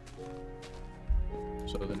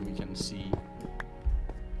 so then we can see.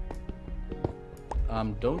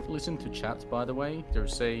 Don't listen to chat, by the way. They're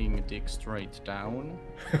saying dig straight down.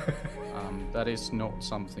 That is not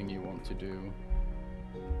something you want to do.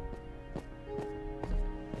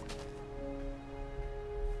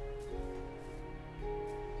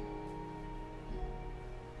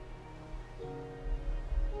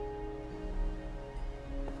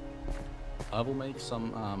 I will make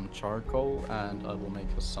some charcoal, and I will make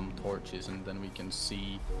us some torches, and then we can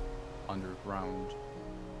see underground.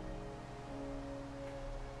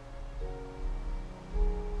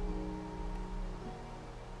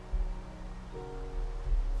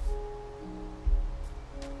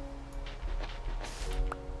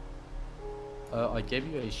 I gave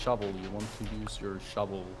you a shovel. You want to use your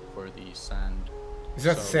shovel for the sand. Is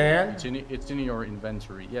that sand? It's in your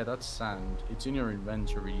inventory. Yeah, that's sand. It's in your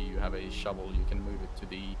inventory. You have a shovel. You can move it to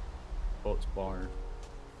the hot bar.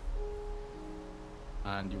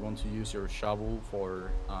 And you want to use your shovel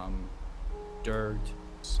for dirt,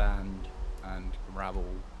 sand, and gravel.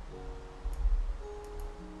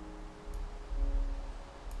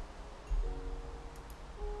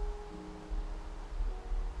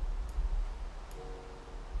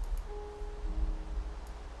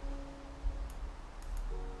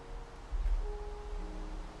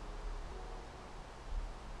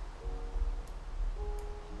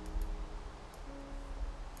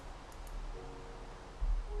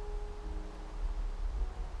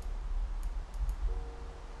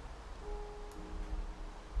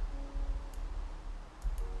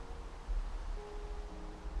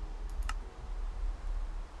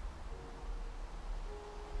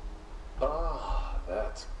 Ah,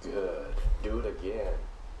 that's good. Do it again.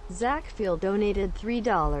 Zachfield donated $3.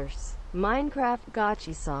 Minecraft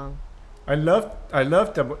Gotchi song. I love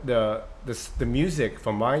the music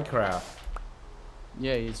from Minecraft.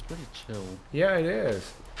 Yeah, it's pretty chill. Yeah, it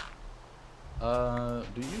is.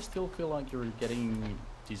 Do you still feel like you're getting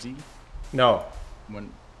dizzy? No.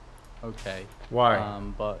 Okay. Why?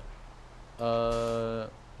 I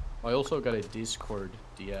also got a Discord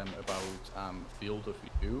DM about Field of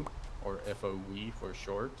View, or FOV for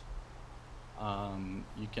short.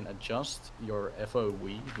 You can adjust your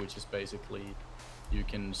FOV, which is basically you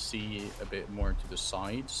can see a bit more to the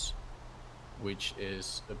sides, which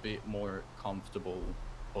is a bit more comfortable,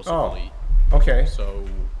 possibly. Oh, okay. So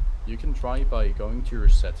you can try by going to your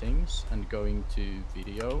settings and going to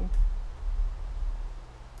video.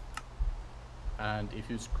 And if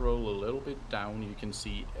you scroll a little bit down, you can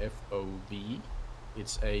see FOV.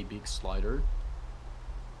 It's a big slider.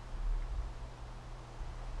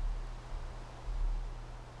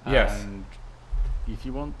 Yes. And if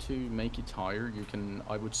you want to make it higher, you can,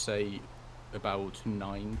 I would say, about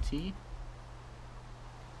 90.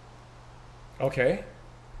 Okay.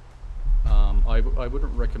 I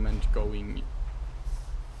wouldn't recommend going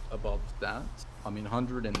above that. I mean,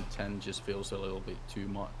 110 just feels a little bit too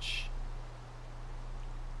much.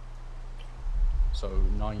 so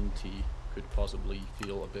 90 could possibly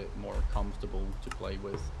feel a bit more comfortable to play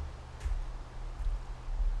with.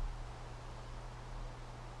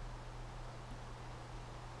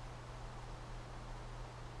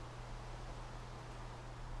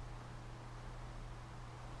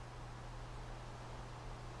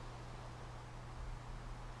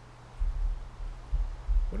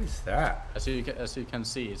 What is that? As you can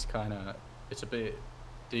see, it's a bit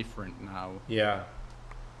different now. Yeah.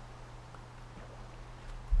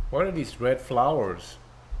 What are these red flowers?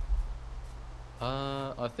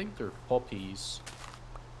 I think they're poppies.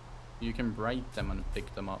 You can break them and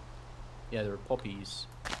pick them up. Yeah, they're poppies.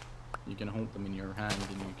 You can hold them in your hand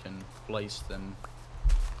and you can place them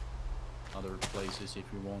other places if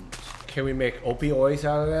you want. Can we make opioids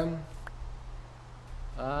out of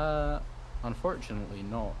them? Unfortunately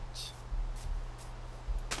not.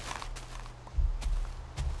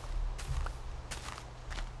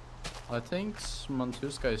 I think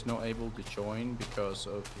Mantuska is not able to join because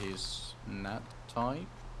of his NAT type.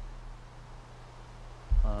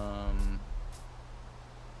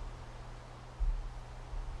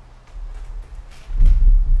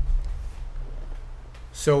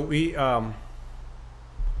 So we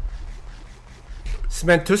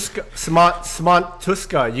Smantuska,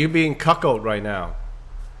 you being cuckolded right now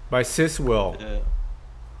by Sis Will. Yeah.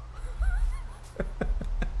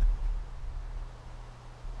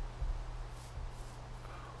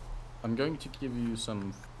 I'm going to give you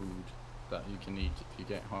some food that you can eat if you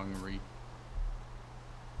get hungry.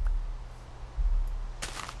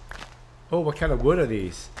 Oh, what kind of wood are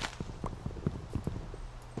these?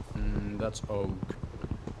 That's oak.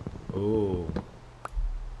 Oh.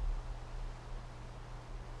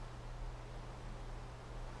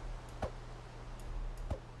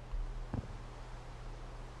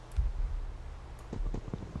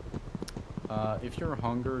 If your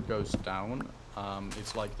hunger goes down,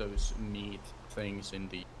 it's like those meat things in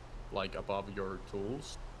the, like above your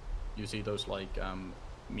tools. You see those like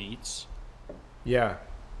meats? Yeah.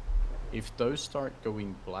 If those start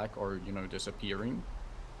going black or, you know, disappearing,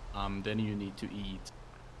 then you need to eat.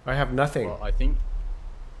 I have nothing. Well, I think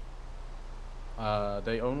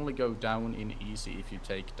they only go down in easy if you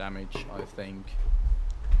take damage, I think.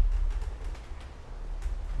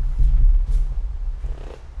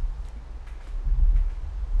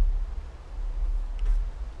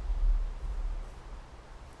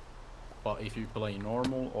 But if you play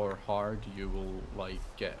normal or hard, you will like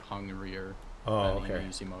get hungrier than in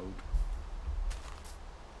easy mode.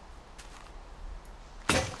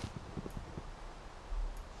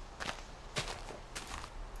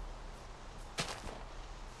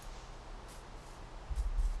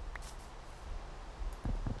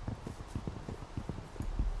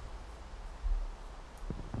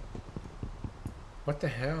 What the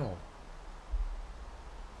hell?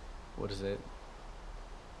 What is it?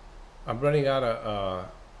 I'm running out of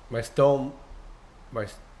my stone.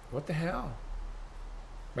 What the hell?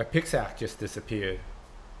 My pickaxe just disappeared.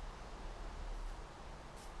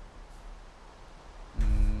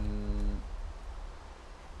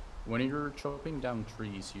 When you're chopping down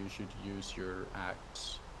trees, you should use your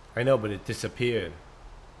axe. I know, but it disappeared.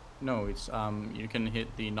 No, it's you can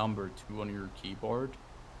hit the number 2 on your keyboard.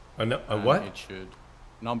 A what? It should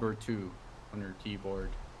number 2 on your keyboard.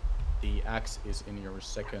 The axe is in your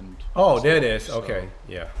second. Oh, there it is. So, Okay,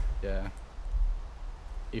 yeah. Yeah.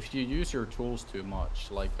 If you use your tools too much,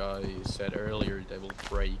 like I said earlier, they will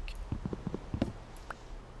break.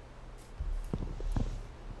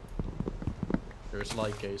 There's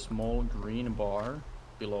like a small green bar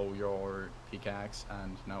below your pickaxe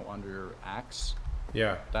and now under your axe.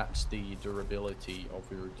 Yeah. That's the durability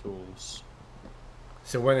of your tools.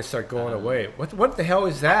 So when it start going away, what the hell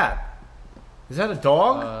is that? Is that a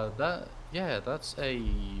dog? That's a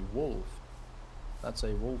wolf. That's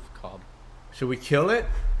a wolf cub. Should we kill it?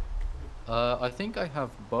 I think I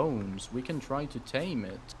have bones. We can try to tame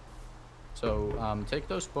it. So take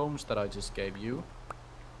those bones that I just gave you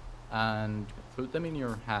and put them in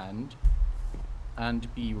your hand and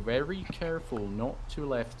be very careful not to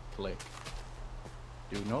left click.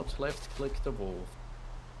 Do not left click the wolf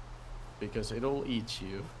because it'll eat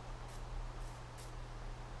you.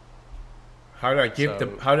 How do I give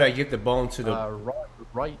the bone to the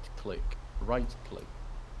right click,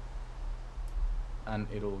 and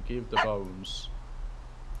it'll give the bones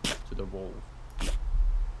to the wolf.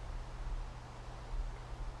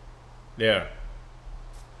 Yeah.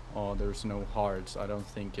 Oh, there's no hearts. I don't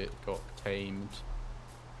think it got tamed.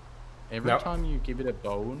 Every No. time you give it a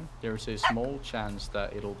bone, there's a small chance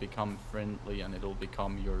that it'll become friendly and it'll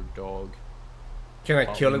become your dog. Can I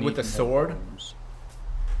But kill we it with need a more sword? bones.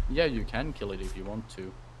 Yeah, you can kill it if you want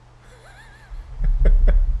to.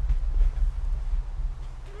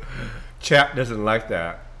 Chat doesn't like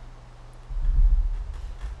that.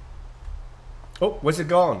 Oh, where's it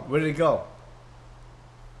going? Where did it go?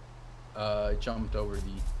 It jumped over the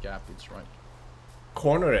gap, it's right.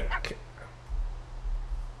 Corner it.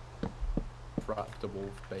 Track the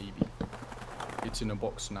wolf, baby. It's in a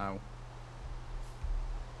box now.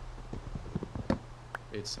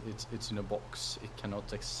 It's in a box. It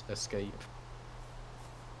cannot escape.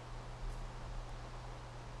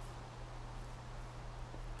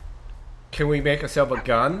 Can we make ourselves a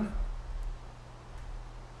gun?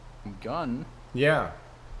 Gun? Yeah.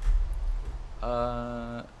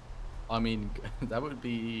 I mean, that would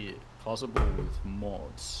be possible with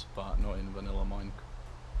mods, but not in vanilla Minecraft.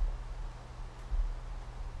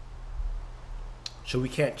 So we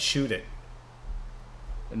can't shoot it.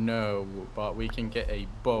 No, but we can get a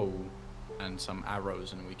bow and some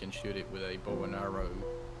arrows, and we can shoot it with a bow and arrow,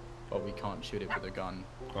 but we can't shoot it with a gun.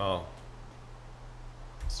 Oh.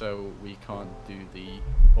 So we can't do the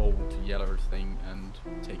old yeller thing and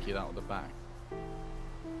take it out the back.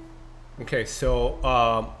 Okay, so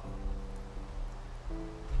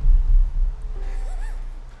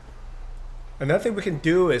another thing we can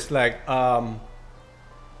do is like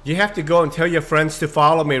you have to go and tell your friends to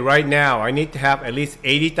follow me right now. I need to have at least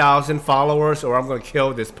 80,000 followers or I'm gonna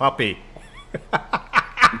kill this puppy.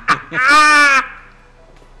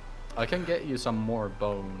 I can get you some more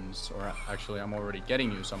bones, or actually I'm already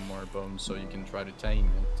getting you some more bones so you can try to tame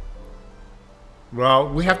it. Well,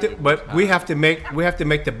 we have to, but we have to make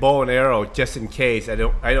the bow and arrow just in case I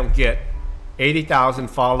don't get 80,000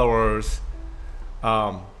 followers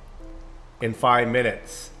in 5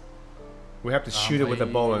 minutes. We have to shoot it with a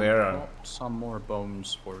bow and arrow. Got some more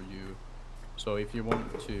bones for you. So if you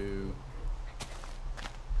want to,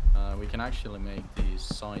 we can actually make these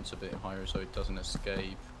sides a bit higher so it doesn't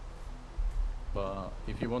escape. But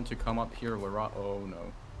if you want to come up here, we're at, oh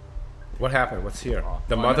no. What happened? What's here?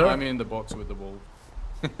 The mother? I'm in the box with the wolf.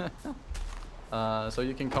 So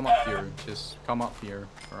you can come up here. Just come up here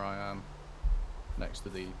where I am, next to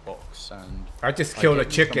the box, and I just killed a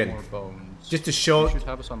chicken. Some more bones. Just to show. You should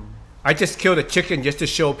have some. I just killed a chicken just to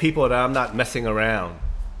show people that I'm not messing around.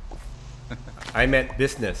 I meant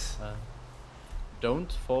business.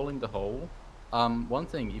 Don't fall in the hole. One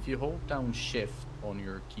thing, if you hold down shift on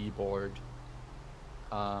your keyboard,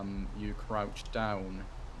 you crouch down,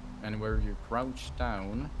 and where you crouch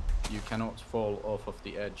down, you cannot fall off of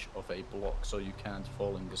the edge of a block, so you can't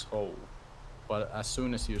fall in this hole. But as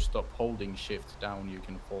soon as you stop holding shift down, you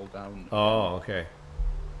can fall down. Oh, okay.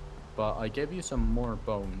 But I gave you some more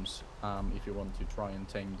bones, if you want to try and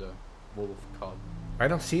tame the wolf cub. I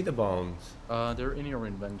don't see the bones. They're in your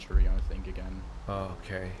inventory, I think, again. Oh,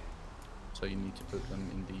 okay. So you need to put them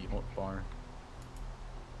in the hotbar.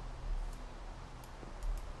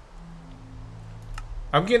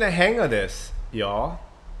 I'm getting a hang of this, y'all.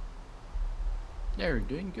 Yeah, you're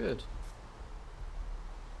doing good.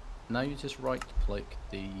 Now you just right click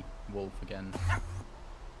the wolf again.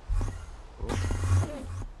 Oh.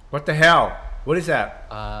 What the hell? What is that?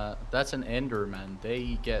 That's an enderman.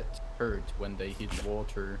 They get hurt when they hit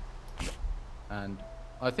water. And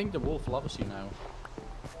I think the wolf loves you now.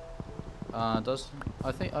 I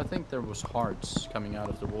think there was hearts coming out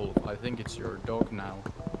of the wolf. I think it's your dog now.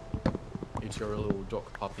 It's your little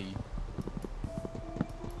dog puppy.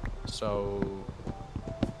 So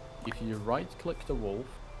if you right click the wolf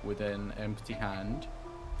with an empty hand,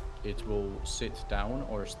 it will sit down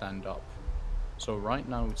or stand up. So right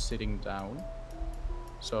now it's sitting down.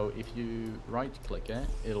 So if you right click it,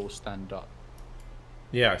 it'll stand up.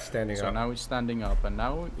 Yeah, standing up. So now it's standing up, and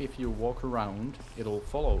now if you walk around, it'll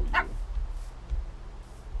follow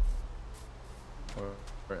you.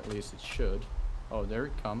 Or at least it should. Oh, there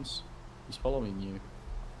it comes. He's following you.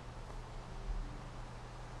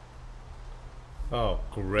 Oh,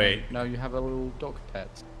 great. Now you have a little dog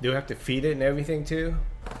pet. Do you have to feed it and everything too?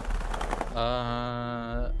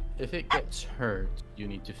 If it gets hurt, you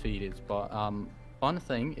need to feed it. But one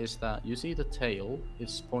thing is that you see the tail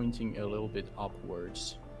is pointing a little bit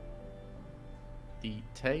upwards. The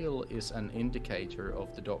tail is an indicator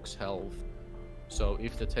of the dog's health. So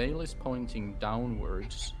if the tail is pointing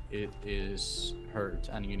downwards, it is hurt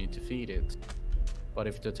and you need to feed it. But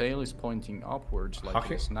if the tail is pointing upwards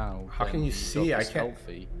like it is now, how can you see? I can't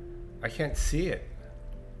see it.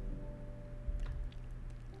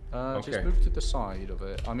 Just move to the side of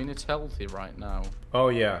it. I mean, it's healthy right now. Oh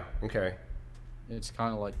yeah, okay. It's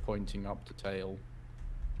kind of like pointing up the tail.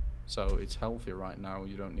 So it's healthy right now,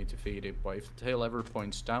 you don't need to feed it. But if the tail ever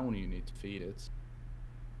points down, you need to feed it.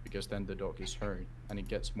 Because then the dog is hurt. and it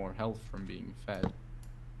gets more health from being fed.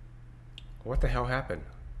 What the hell happened?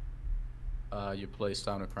 You place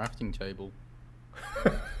down a crafting table.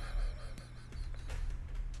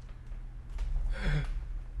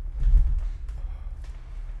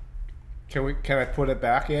 Can I put it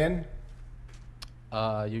back in?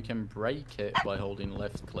 You can break it by holding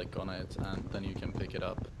left click on it, and then you can pick it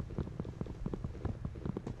up.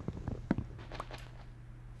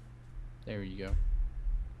 There you go.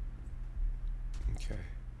 Okay.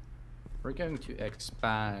 We're going to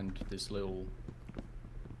expand this little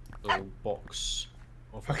box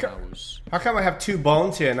of a house. How come I have 2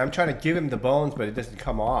 bones here and I'm trying to give him the bones but it doesn't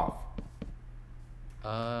come off?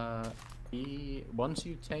 Once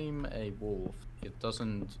you tame a wolf, it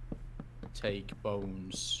doesn't take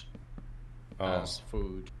bones as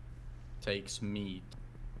food. It takes meat.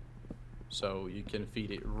 So you can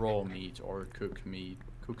feed it raw meat or cooked meat.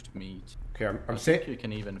 Okay, I think you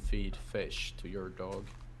can even feed fish to your dog.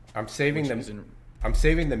 I'm saving them. I'm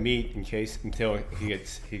saving the meat in case until he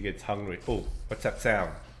gets hungry. Oh, what's that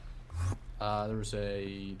sound? There's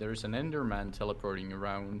an Enderman teleporting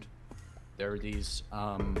around. There are these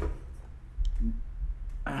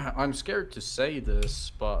I'm scared to say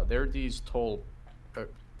this, but there are these tall.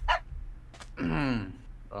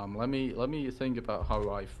 Let me think about how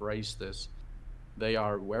I phrase this. They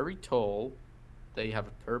are very tall. They have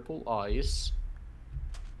purple eyes,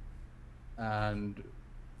 and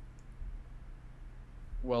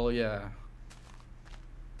well, yeah.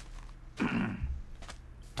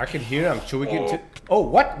 I can hear them. Should we get to? Oh,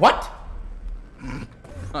 what?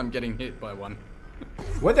 I'm getting hit by one.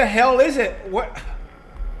 What the hell is it? What?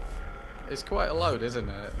 It's quite loud, isn't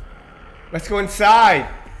it? Let's go inside.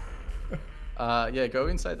 Yeah, go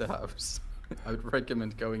inside the house. I would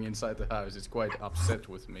recommend going inside the house. It's quite upset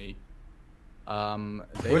with me.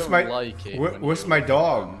 Where's my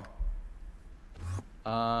dog?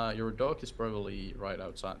 Your dog is probably right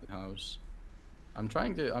outside the house. I'm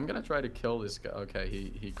gonna try to kill this guy. Okay,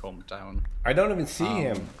 he calmed down. I don't even see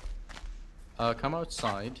him. Come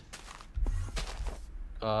outside.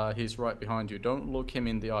 He's right behind you. Don't look him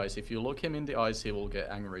in the eyes. If you look him in the eyes, he will get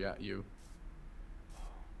angry at you.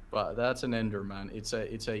 But that's an Enderman. It's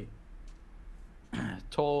a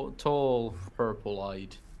tall,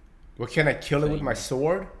 purple-eyed. Well, can I kill it with my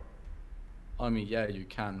sword? I mean, yeah, you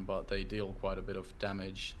can, but they deal quite a bit of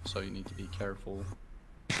damage, so you need to be careful.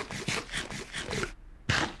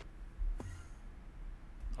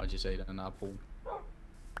 I just ate an apple.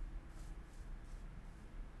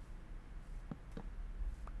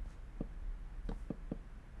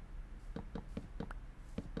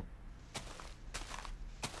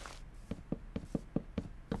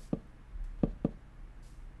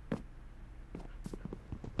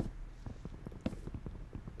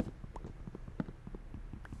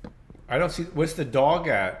 I don't see. Where's the dog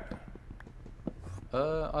at?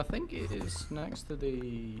 I think it is next to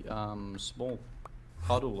the small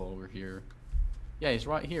puddle over here. Yeah, he's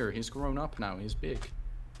right here. He's grown up now. He's big.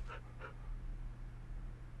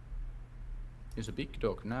 He's a big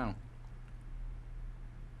dog now.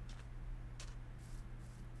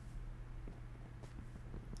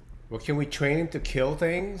 Well, can we train him to kill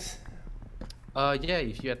things? Yeah,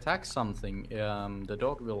 if you attack something, the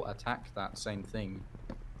dog will attack that same thing.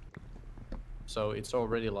 So it's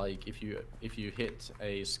already like if you hit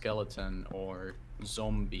a skeleton or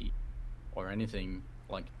zombie or anything,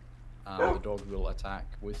 like the dog will attack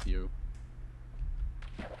with you.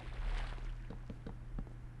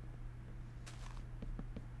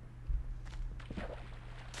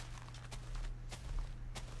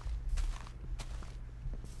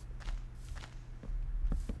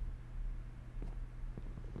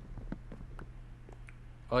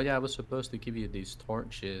 Oh yeah, I was supposed to give you these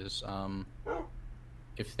torches.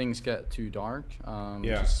 If things get too dark,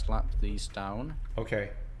 just slap these down.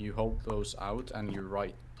 Okay. You hold those out and you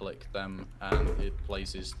right click them and it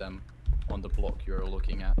places them on the block you're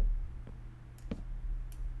looking at.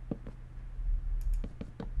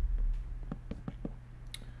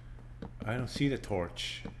 I don't see the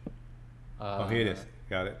torch. Oh, here it is.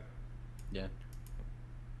 Got it. Yeah.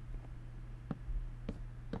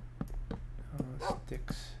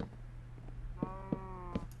 Sticks.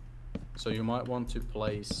 So you might want to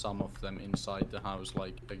place some of them inside the house,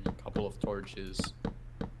 like a couple of torches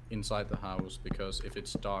inside the house, because if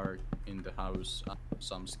it's dark in the house,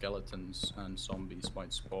 some skeletons and zombies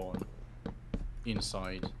might spawn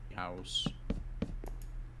inside the house,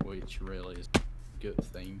 which really is a good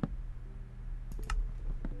thing.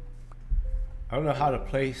 I don't know how to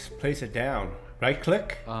place it down. Right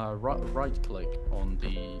click? Right click on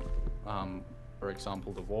the, for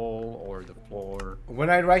example, the wall or the floor. When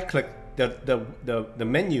I right click, the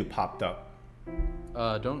menu popped up.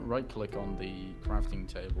 Don't right click on the crafting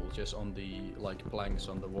table, just on the like blanks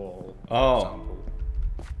on the wall. Oh. For example.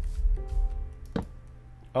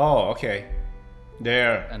 Oh, okay.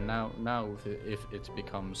 There. And now if it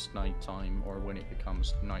becomes nighttime, or when it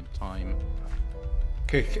becomes nighttime.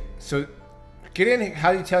 Okay, so get in.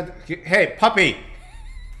 How do you tell? Hey, puppy,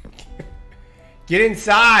 get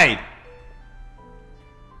inside.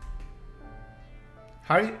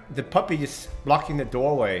 How do you, the puppy just blocking the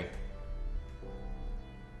doorway?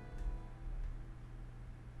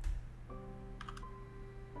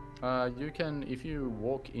 You can, if you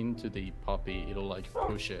walk into the puppy, it'll like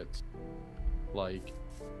push it, like,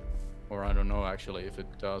 or I don't know actually if it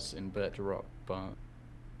does in Bedrock, but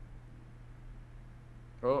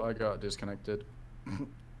oh, I got disconnected.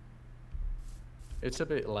 It's a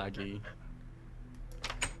bit laggy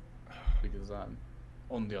because I'm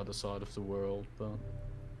on the other side of the world, but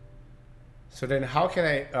So then, how can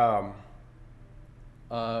I?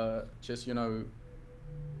 just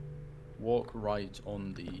walk right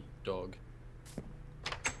on the dog.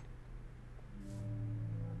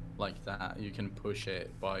 Like that. You can push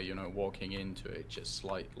it by, walking into it just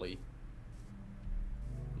slightly.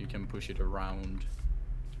 You can push it around.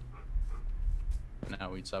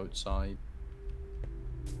 Now it's outside.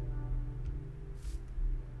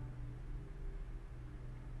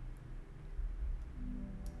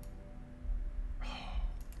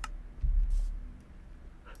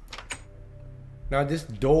 Now this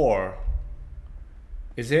door.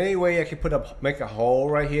 Is there any way I can make a hole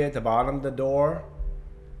right here at the bottom of the door?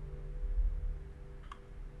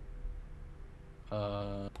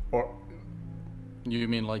 Or You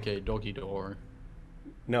mean like a doggy door?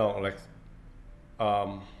 no, like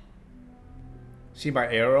see my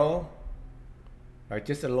arrow? Like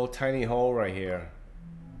just a little tiny hole right here.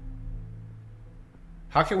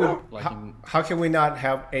 How can we Like how can we not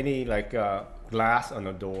have any like glass on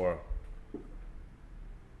the door?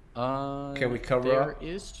 Can we cover up?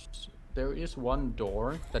 There is one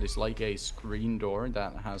door that is like a screen door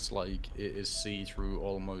that has like, it is see-through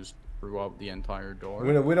almost throughout the entire door.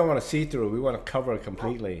 We don't want to see through. We want to cover it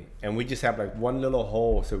completely, and we just have like one little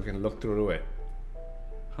hole so we can look through it.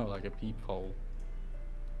 Oh, like a peephole.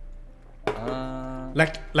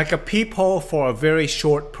 Like a peephole for a very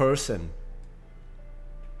short person.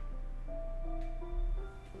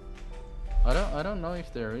 I don't know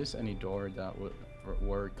if there is any door that would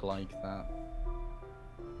work like that.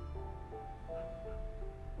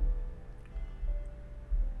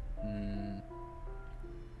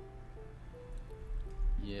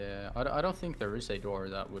 Yeah, I don't think there is a door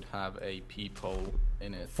that would have a peephole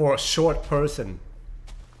in it. For a short person.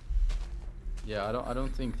 Yeah, I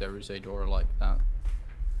don't think there is a door like that.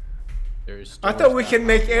 There's. I thought we can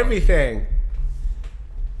make everything.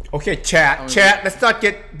 Okay, chat. Let's not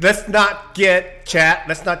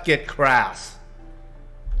get crass.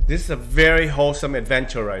 This is a very wholesome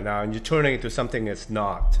adventure right now, and you're turning it into something it's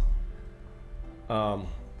not.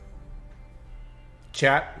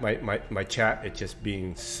 Chat, my chat is just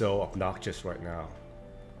being so obnoxious right now.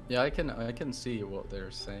 Yeah, I can see what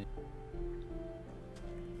they're saying.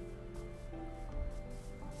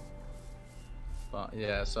 But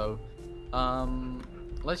yeah, so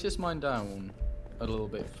let's just mine down a little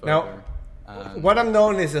bit further. Now, what I'm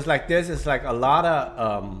knowing is like this is like a lot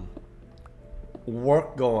of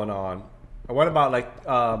work going on. What about like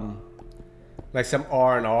some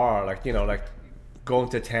R&R, like like going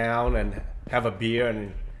to town and have a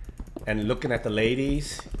beer and looking at the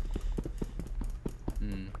ladies?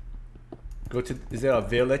 Is there a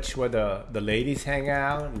village where the ladies hang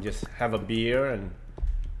out and just have a beer and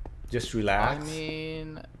just relax? I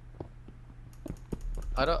mean,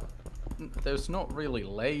 there's not really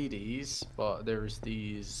ladies, but there's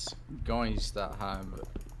these guys that have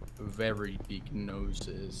very big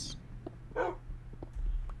noses.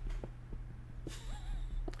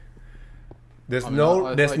 There's I mean, no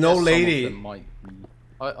I there's guess no some of lady. them might be.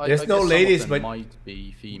 There's I no guess ladies, some of them but might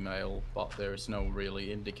be female, but there's no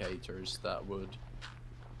really indicators that would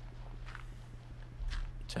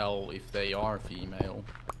tell if they are female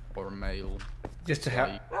or male. just to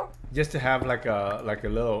have like a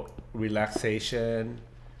little relaxation.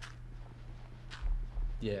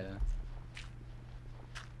 Yeah.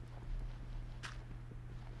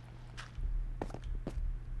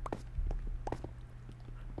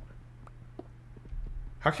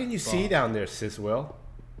 How can you see down there, Siswell?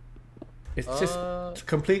 It's just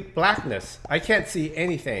complete blackness. I can't see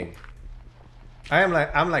anything. I'm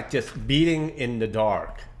like just beating in the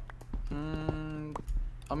dark.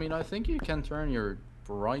 I mean, I think you can turn your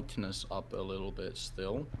brightness up a little bit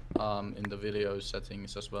still, in the video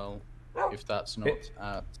settings as well. if that's not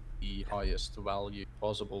at the highest value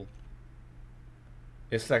possible.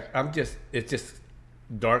 It's like it's just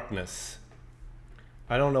darkness.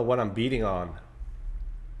 I don't know what I'm beating on.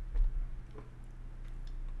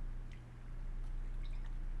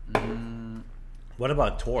 What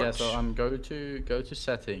about torch? Yeah, so go to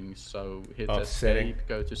settings. So hit Oh, escape,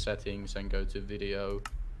 go to settings, and go to video,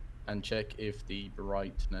 and check if the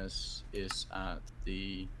brightness is at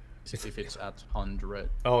if it's at 100.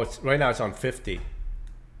 Oh, it's right now. It's on 50.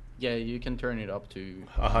 Yeah, you can turn it up to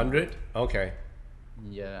 100. Okay.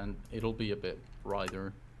 Yeah, and it'll be a bit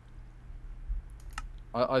brighter.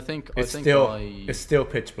 I think It's still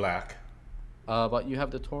pitch black. But you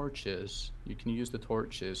have the torches. You can use the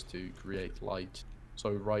torches to create light. So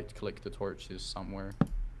right click the torches somewhere.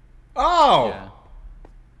 Oh! Yeah.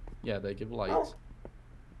 Yeah, they give light.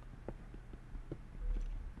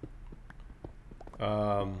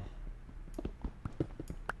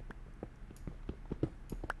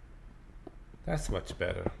 That's much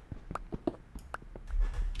better.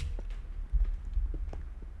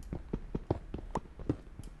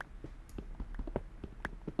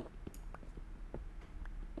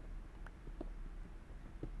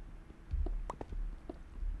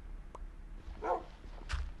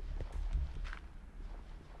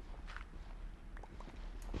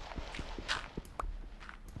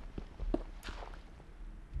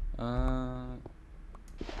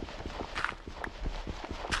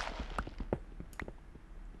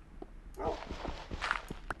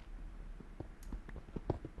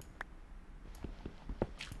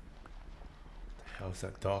 How's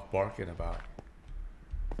that dog barking about?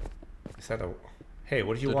 Is that a... Hey,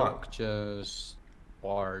 what do you the want? Dog just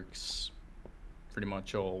barks pretty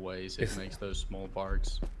much always. It makes those small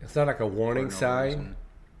barks. It's not like a warning for no sign?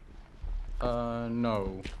 reason.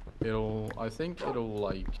 No. I think it'll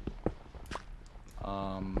like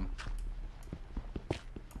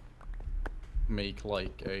make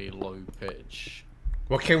like a low pitch.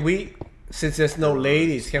 Well, can we, since there's no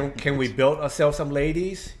ladies, can we build ourselves some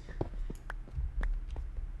ladies?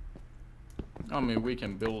 I mean, we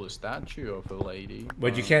can build a statue of a lady.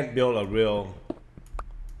 But you can't build a real...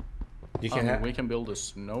 You I can mean, have... we can build a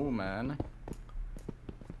snowman.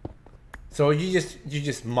 So you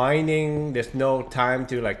just mining. There's no time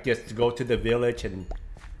to like just go to the village and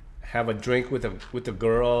have a drink with the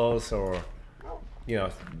girls, or you know,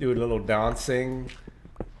 do a little dancing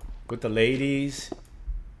with the ladies.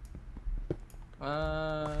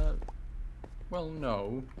 Well,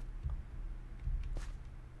 no.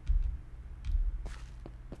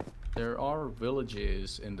 There are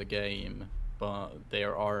villages in the game, but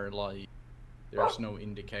there's no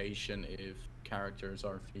indication if characters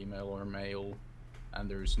are female or male, and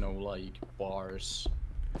there's no like bars.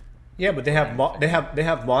 Yeah, but they have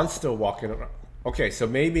monster walking around. Okay, so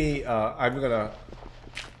maybe I'm gonna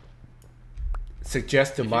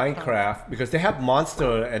suggest to Minecraft, because they have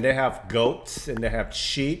monster and they have goats and they have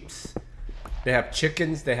sheeps, they have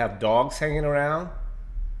chickens, they have dogs hanging around.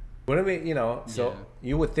 Wouldn't it be, you know? So Yeah.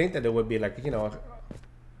 you would think that there would be like, you know,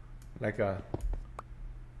 like a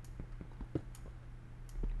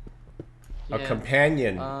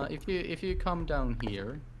companion. If you come down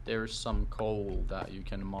here, there's some coal that you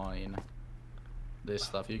can mine. This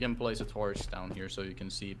stuff. You can place a torch down here so you can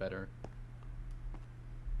see better.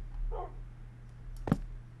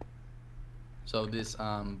 So this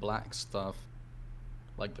black stuff,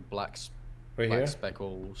 like the black Right here?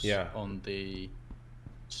 speckles Yeah. on the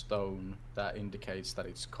stone, that indicates that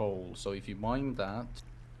it's coal. So if you mine that,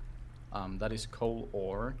 that is coal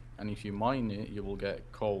ore, and if you mine it, you will get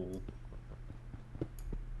coal.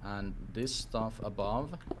 And this stuff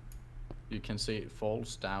above, you can see it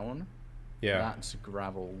falls down. Yeah. That's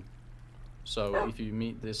gravel. So if you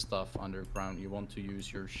meet this stuff underground, you want to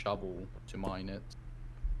use your shovel to mine it.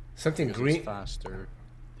 Something Because green. it's faster,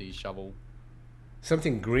 the shovel.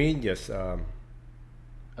 Something green just.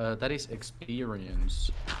 That is experience.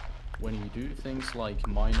 When you do things like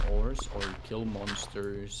mine ores or kill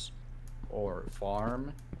monsters or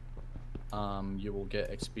farm, you will get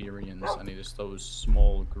experience, and it is those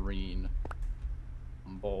small green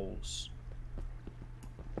balls.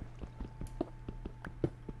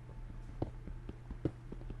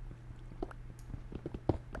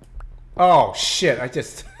 Oh shit! I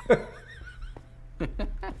just.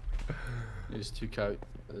 Just took out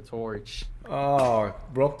the torch. Oh,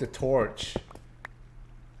 broke the torch.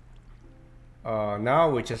 Now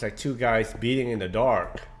we're just like two guys beating in the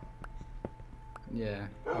dark. Yeah.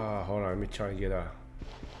 Hold on, let me try and get a...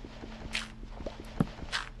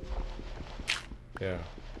 Yeah.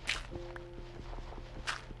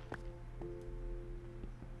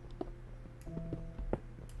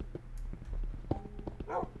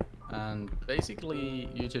 basically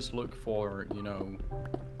you just look for, you know,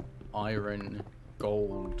 iron,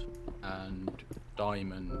 gold, and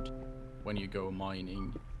diamond when you go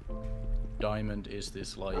mining. Diamond is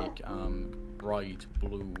this like bright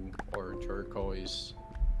blue or turquoise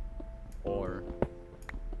ore.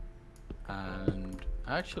 And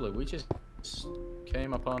actually we just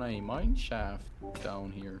came upon a mine shaft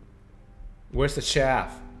down here. Where's the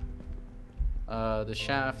shaft? The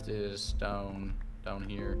shaft is down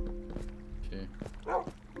here. Okay.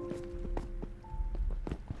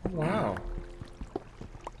 Wow.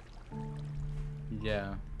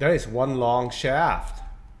 Yeah. That is one long shaft.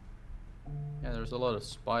 Yeah, there's a lot of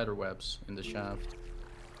spider webs in the shaft.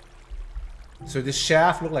 So this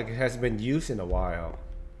shaft looks like it hasn't been used in a while.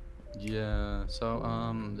 Yeah, so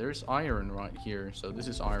there's iron right here. So this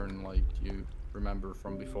is iron like you remember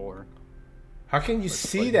from before. How can you Like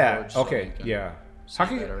see large that? so Okay, you can yeah. see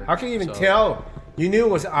How can you even So- tell? You knew it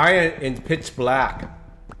was iron in pitch black.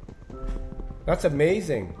 That's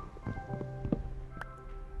amazing.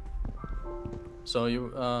 So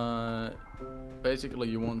you basically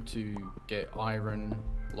you want to get iron,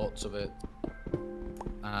 lots of it,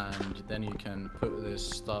 and then you can put this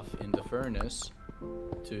stuff in the furnace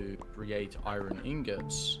to create iron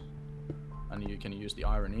ingots, and you can use the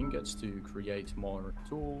iron ingots to create more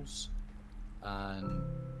tools and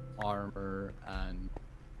armor and,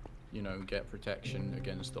 you know, get protection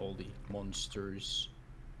against all the monsters.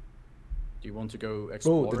 Do you want to go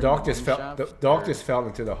explore? Oh, the dog just fell. The dog just fell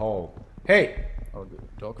into the hole. Hey, Oh, the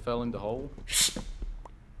dog fell in the hole.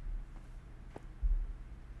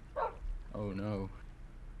 Oh no.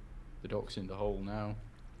 The dog's in the hole now.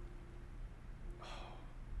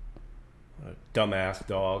 dumbass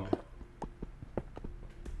dog.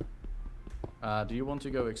 Do you want to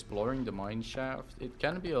go exploring the mine shaft? It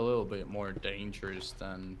can be a little bit more dangerous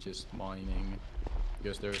than just mining,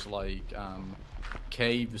 because there's like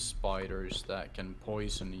cave spiders that can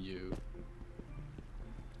poison you,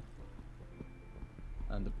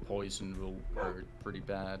 and the poison will hurt pretty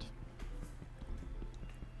bad.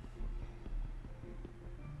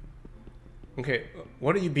 Okay,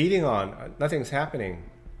 what are you beating on? Nothing's happening.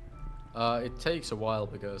 It takes a while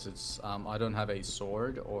because it's I don't have a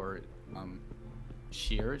sword or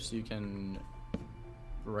shears. You can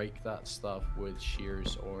break that stuff with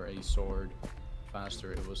shears or a sword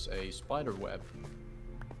faster. It was a spider web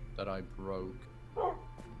that I broke.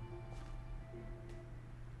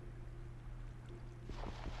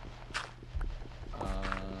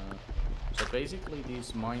 So basically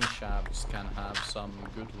these mine shafts can have some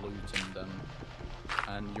good loot in them,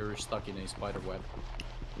 and you're stuck in a spider web.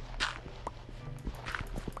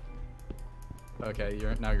 Okay,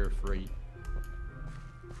 now you're free.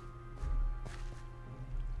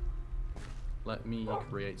 Let me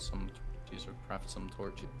create some torches or craft some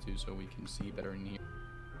torches too, so we can see better in here.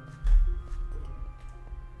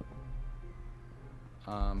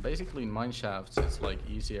 Basically in mine shafts it's like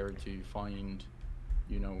easier to find,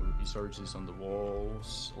 you know, resources on the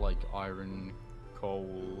walls like iron,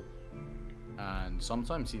 coal, and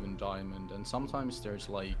sometimes even diamond, and sometimes there's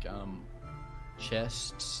like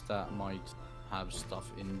chests that might have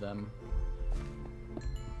stuff in them,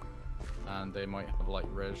 and they might have like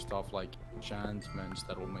rare stuff like enchantments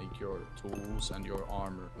that will make your tools and your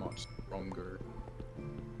armor much stronger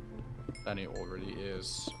than it already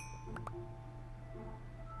is.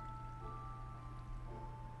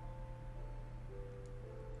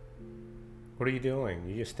 What are you doing?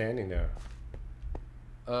 You're just standing there.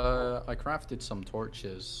 I crafted some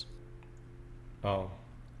torches Oh.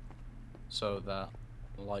 so that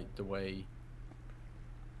light the way,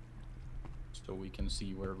 so we can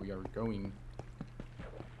see where we are going.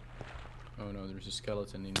 Oh no, there's a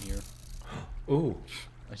skeleton in here. Ooh.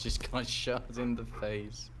 I just got shot in the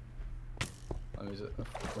face. Let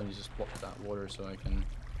me just block that water so I can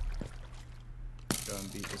go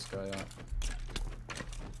and beat this guy up.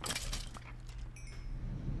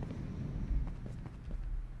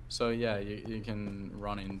 So yeah, you can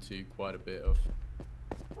run into quite a bit of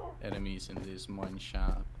enemies in these mine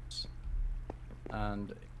shafts.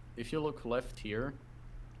 And if you look left here,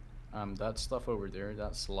 that stuff over there,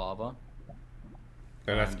 that's lava.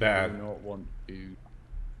 And that's You bad. do not want to.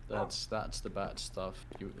 That's the bad stuff.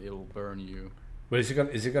 It'll burn you. But is it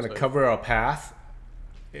gonna So- cover our path?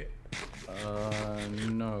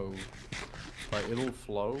 No. Like it'll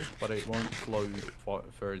flow, but it won't flow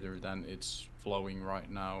further than it's flowing right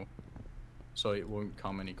now. So it won't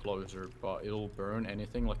come any closer, but it'll burn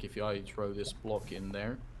anything. Like if I throw this block in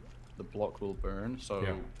there, the block will burn. So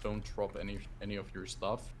Yeah. don't drop any of your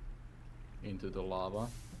stuff into the lava.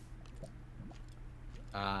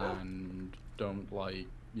 And don't like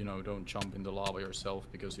you know, don't jump in the lava yourself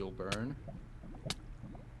because you'll burn.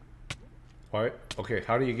 What? Okay,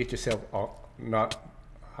 how do you get yourself not...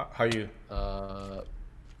 How you...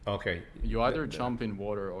 Okay. You either jump in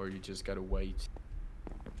water or you just gotta wait.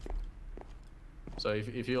 So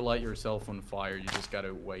if you light yourself on fire, you just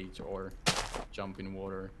gotta wait or jump in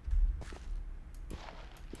water.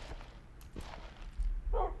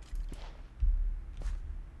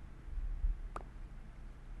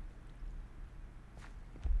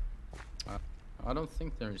 I don't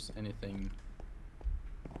think there's anything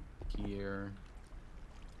here.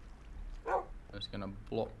 I'm just gonna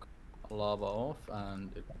block lava off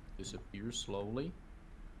and it disappears slowly.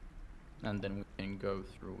 And then we can go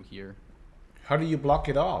through here. How do you block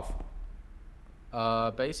it off?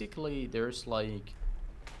 Basically there's like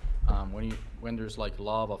when there's like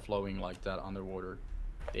lava flowing like that underwater,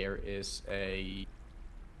 there is a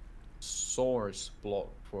source block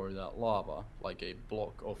for that lava, like a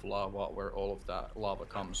block of lava where all of that lava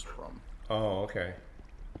comes from. Oh, okay.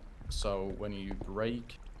 So when you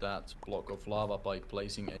break that block of lava by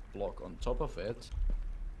placing a block on top of it,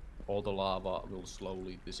 all the lava will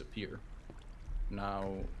slowly disappear.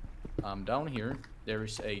 Now, down here, there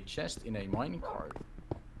is a chest in a minecart,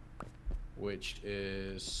 which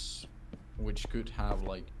could have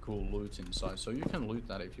like cool loot inside. So you can loot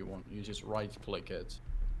that if you want. You just right click it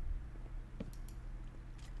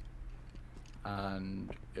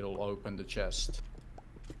and it'll open the chest.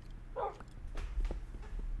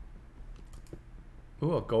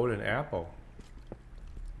 Ooh, a golden apple.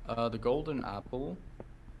 The golden apple,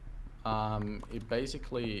 it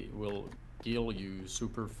basically will heal you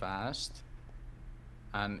super fast,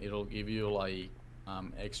 and it'll give you like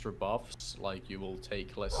extra buffs, like you will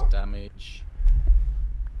take less damage.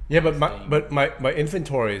 Yeah, but my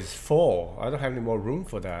inventory is full. I don't have any more room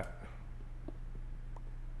for that.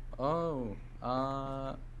 Oh,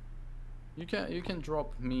 you can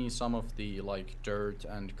drop me some of the like dirt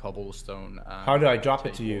and cobblestone. And how do I drop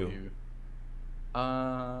it to you?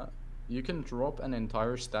 You can drop an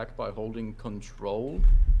entire stack by holding Control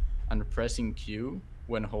and pressing Q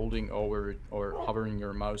when holding over or hovering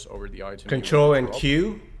your mouse over the item. Control and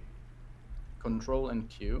Q? Control and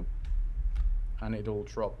Q, and it'll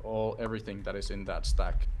drop everything that is in that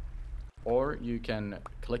stack. Or you can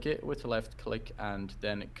click it with left click and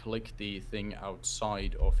then click the thing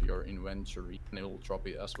outside of your inventory and it'll drop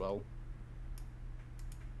it as well.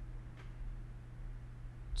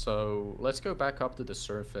 So let's go back up to the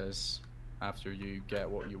surface after you get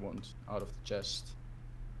what you want out of the chest.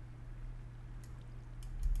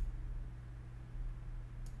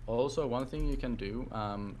 Also, one thing you can do,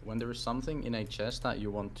 when there is something in a chest that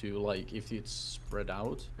you want to, like, if it's spread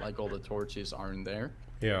out, like all the torches are in there,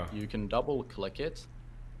 yeah, you can double click it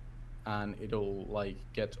and it'll like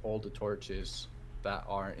get all the torches that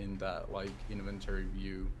are in that like inventory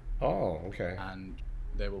view. Oh, okay. And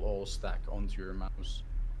they will all stack onto your mouse.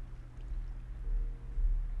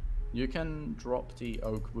 You can drop the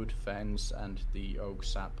oak wood fence and the oak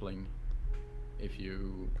sapling if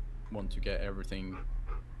you want to get everything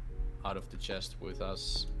out of the chest with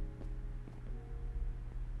us.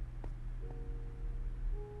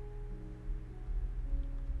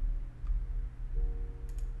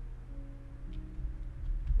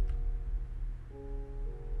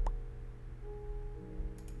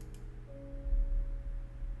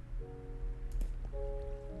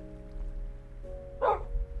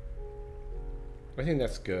 I think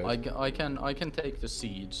that's good. I can take the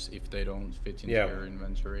seeds if they don't fit into your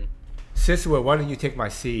inventory. Sister, why don't you take my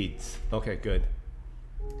seeds? Okay, good.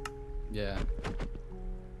 Yeah.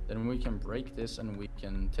 Then we can break this and we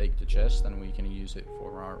can take the chest and we can use it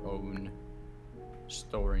for our own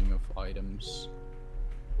storing of items.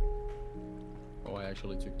 Oh, I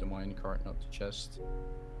actually took the minecart, not the chest.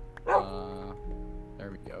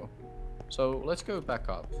 There we go. So let's go back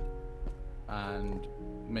up and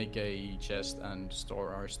make a chest and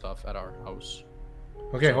store our stuff at our house.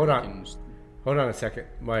 Okay, so hold on. Hold on a second.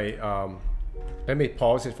 My let me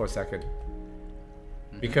pause it for a second.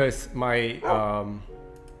 Because my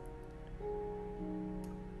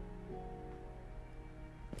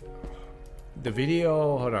the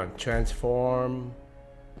video, hold on, transform,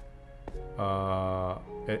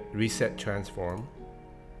 reset transform.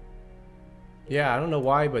 Yeah, I don't know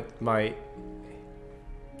why, but my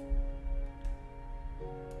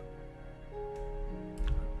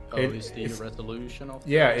is the resolution of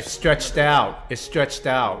it's stretched out. It's stretched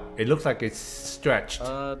out. It looks like it's stretched.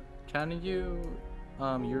 Can you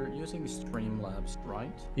you're using Streamlabs,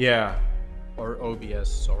 right? Yeah. Or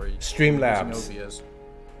OBS, sorry. Streamlabs. OBS.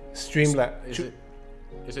 Streamlabs.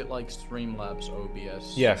 Is it like Streamlabs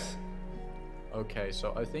OBS? Yes. Okay,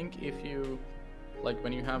 so I think if you, like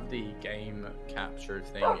when you have the game capture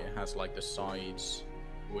thing, it has like the sides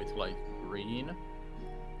with like green.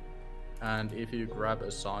 And if you grab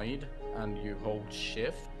a side and you hold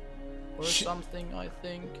shift or something, I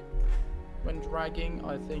think, when dragging,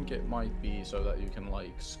 I think it might be so that you can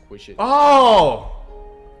like squish it. Oh!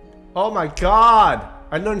 Oh my god!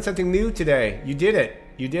 I learned something new today. You did it.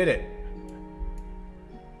 You did it.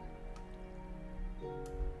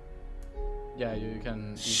 Yeah, you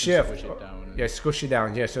can Shift. squish it down. Yeah, squish it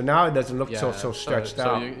down. Yeah, so now it doesn't look so stretched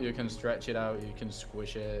out. So you can stretch it out. You can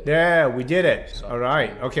squish it. Yeah, we did it. So all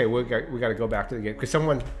right. Okay, we got to go back to the game because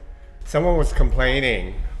someone was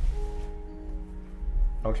complaining.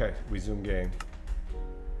 Okay, resume game.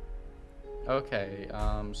 Okay.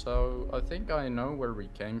 So I think I know where we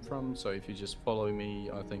came from. So if you just follow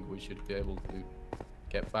me, I think we should be able to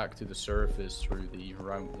get back to the surface through the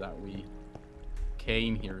route that we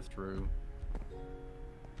came here through.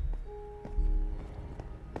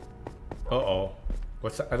 Uh-oh.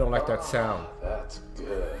 What's that? I don't like that sound. That's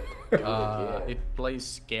good. It plays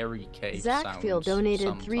scary cave Zachfield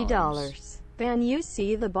donated $3. Van, you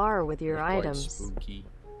see the bar with your items. Spooky.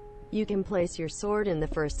 You can place your sword in the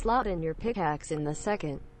first slot and your pickaxe in the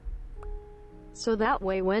second. So that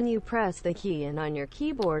way when you press the key and on your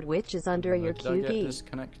keyboard, which is under your Did I Q get key,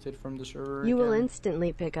 disconnected from the server you will again?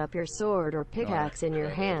 instantly pick up your sword or pickaxe in your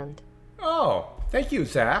hand. Oh, thank you,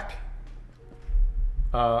 Zach.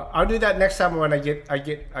 I'll do that next time when I get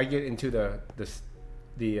into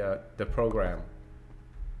the program.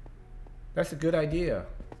 That's a good idea.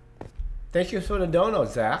 Thank you for the dono,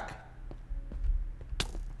 Zach.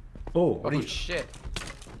 Oh, what Shit.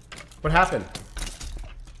 What happened?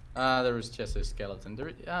 There was just a skeleton.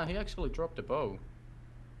 He actually dropped a bow.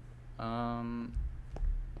 How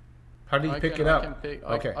do you pick it up?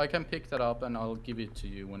 Okay. I can pick that up and I'll give it to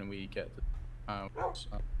you when we get out.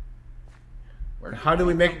 How do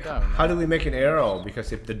we make an arrow?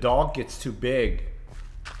 Because if the dog gets too big,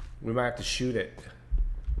 we might have to shoot it.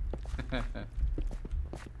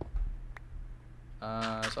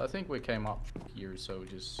 So I think we came up here, so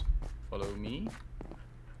just follow me.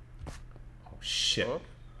 Oh shit. Oh.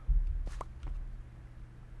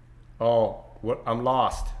 Oh, what? I'm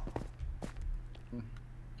lost.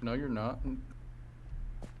 No, you're not.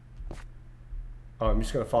 Oh, I'm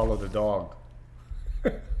just gonna follow the dog.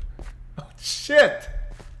 Oh shit!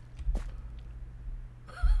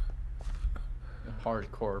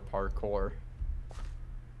 Hardcore parkour.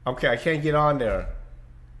 Okay, I can't get on there.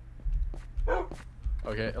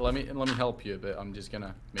 Okay, let me help you a bit. I'm just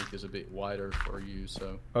gonna make this a bit wider for you,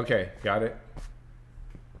 so. Okay, got it.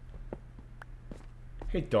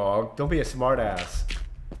 Hey dog, don't be a smartass.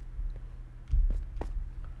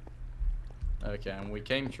 Okay, and we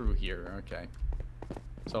came through here. Okay.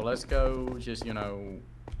 So let's go just, you know,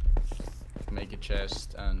 make a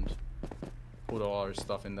chest and put all our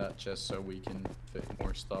stuff in that chest so we can fit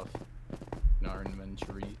more stuff in our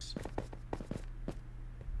inventories.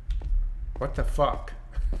 What the fuck?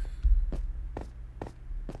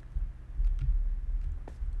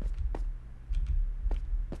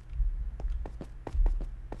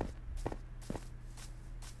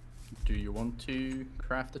 Do you want to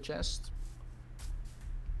craft a chest?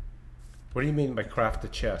 What do you mean by craft the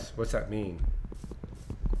chest? What's that mean?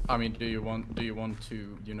 I mean, do you want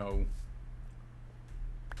to, you know,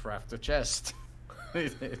 craft a chest?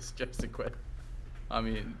 It's just a question. I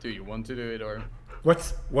mean, do you want to do it or?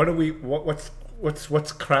 What's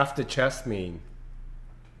craft the chest mean?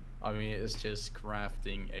 I mean, it's just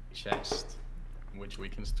crafting a chest in which we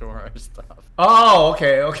can store our stuff. Oh,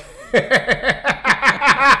 okay, okay.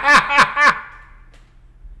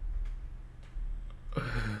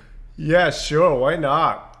 Yeah, sure, why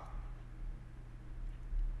not?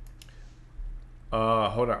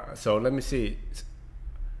 Hold on. So let me see.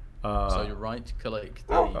 So you right click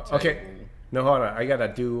the okay. table. No, hold on. I gotta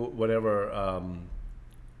do whatever.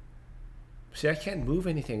 See, I can't move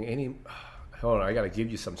anything. Hold on. I gotta give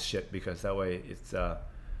you some shit because that way it's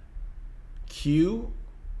Q.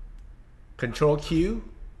 Control Q.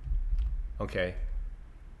 Okay.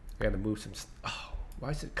 I gotta move some. Oh, why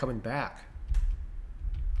is it coming back?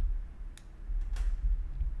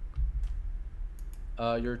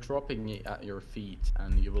 You're dropping it at your feet,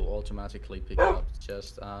 and you will automatically pick it up.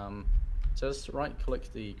 Just right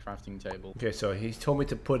click the crafting table. Okay, so he told me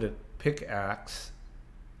to put a pickaxe.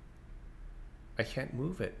 I can't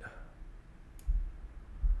move it.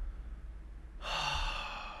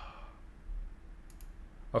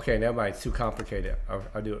 Okay, never mind. It's too complicated.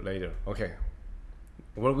 I'll do it later. Okay.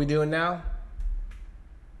 What are we doing now?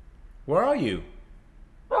 Where are you?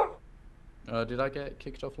 Did I get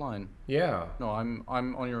kicked offline? Yeah. No, I'm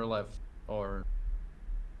on your left. Or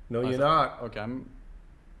No, you're not. okay.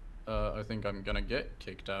 I think I'm gonna get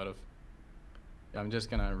kicked out of. I'm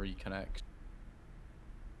just gonna reconnect.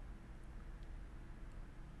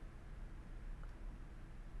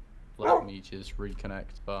 Let me just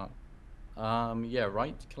reconnect. But yeah,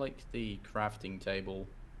 right-click the crafting table.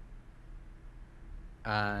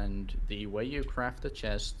 And the way you craft a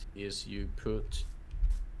chest is you put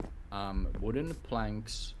wooden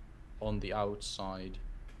planks on the outside,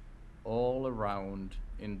 all around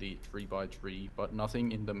in the 3x3, but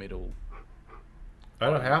nothing in the middle. I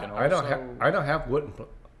don't have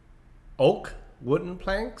oak wooden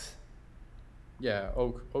planks. Yeah,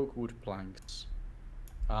 oak wood planks.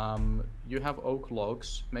 You have oak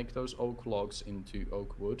logs. Make those oak logs into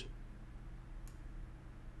oak wood.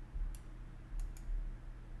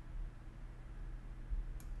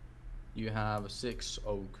 You have 6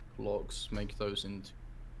 oak logs. Make those into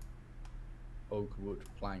oak wood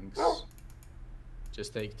planks.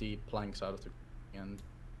 Just take the planks out of the end.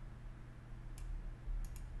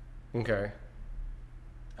 Okay.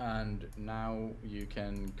 And now you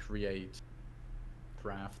can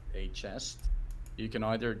craft a chest. You can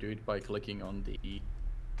either do it by clicking on the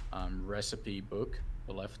recipe book,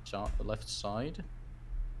 the left side.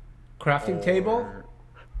 Crafting table?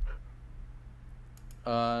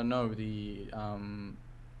 No, the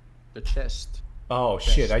chest. Oh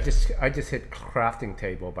shit! I just hit crafting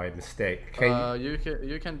table by mistake.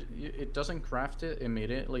 It doesn't craft it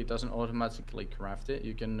immediately. It doesn't automatically craft it.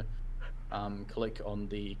 You can click on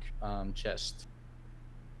the chest.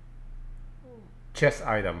 Chest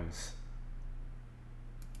items.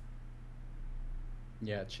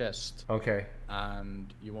 Yeah, chest. Okay.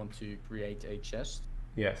 And you want to create a chest.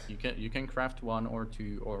 Yes. You can craft 1 or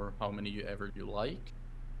 2 or how many ever you like.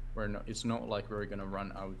 It's not like we're gonna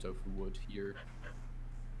run out of wood here.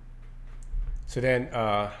 So then,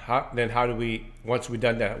 how do we? Once we've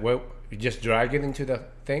done that, we just drag it into the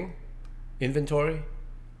thing, inventory.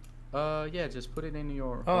 Yeah, just put it in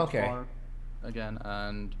your bar again.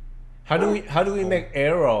 And how do we make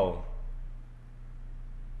arrow?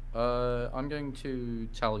 I'm going to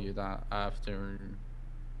tell you that after.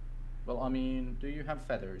 Well, I mean, do you have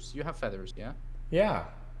feathers? You have feathers, yeah? Yeah.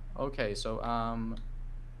 Okay, so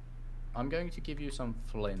I'm going to give you some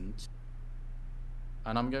flint.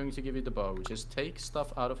 And I'm going to give you the bow. Just take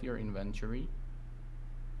stuff out of your inventory.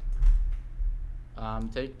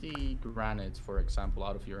 Take the granite, for example,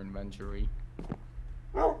 out of your inventory.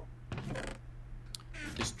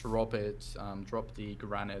 Just drop it. Drop the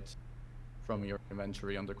granite from your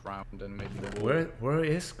inventory on the ground and maybe the wood. Where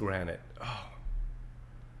is granite?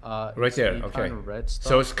 Oh. Right there. Okay. Kind of red stuff.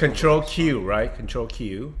 So it's Control Q, right? Control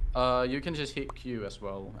Q. You can just hit Q as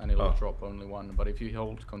well, and it'll drop only one. But if you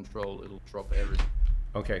hold Control, it'll drop everything.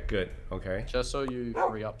 Okay, good. Okay. Just so you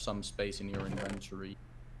free up some space in your inventory.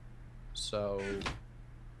 So,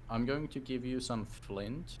 I'm going to give you some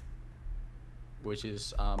flint, which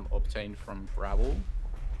is obtained from gravel.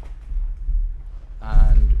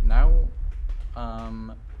 And now,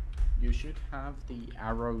 you should have the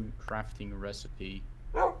arrow crafting recipe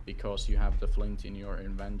because you have the flint in your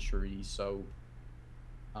inventory. So,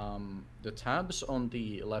 the tabs on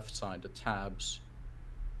the left side, the tabs,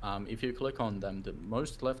 if you click on them, the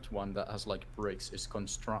most left one that has like bricks is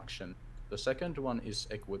construction. The second one is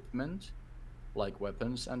equipment, like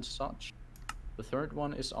weapons and such. The third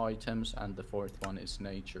one is items, and the fourth one is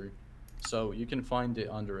nature. So you can find it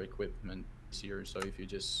under equipment here. So if you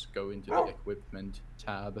just go into the equipment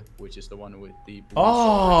tab, which is the one with the blue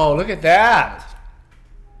sword, look at that.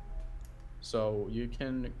 So you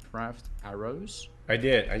can craft arrows. I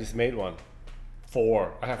did. I just made one.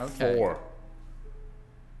 4. I have 4.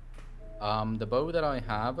 The bow that I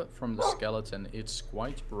have from the skeleton, it's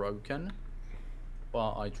quite broken,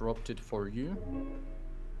 but I dropped it for you.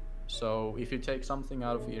 So if you take something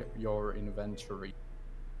out of your inventory,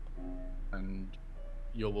 and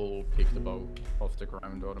you will pick the bow off the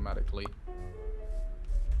ground automatically.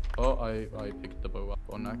 Oh, I picked the bow up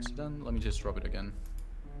on accident. Let me just drop it again.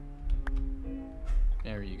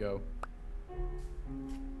 There you go.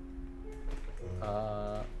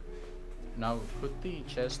 Now put the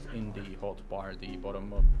chest in the hotbar, the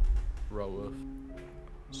bottom row of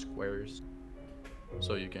squares,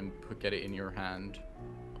 so you can get it in your hand.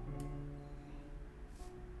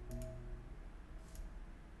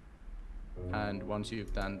 And once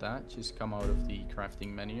you've done that, just come out of the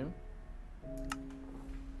crafting menu.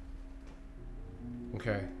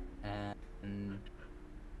 Okay. And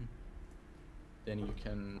then you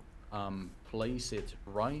can place it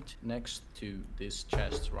right next to this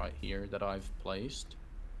chest right here that I've placed.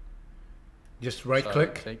 Just right So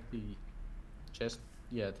click. take the chest.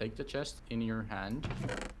 Yeah, take the chest in your hand.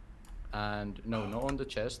 And no, not on the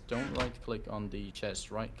chest. Don't right click on the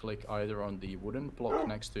chest. Right click either on the wooden block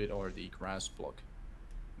next to it or the grass block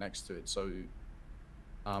next to it. So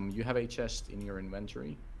you have a chest in your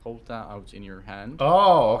inventory. Hold that out in your hand.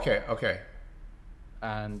 Oh, okay, okay.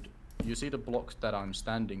 And you see the block that I'm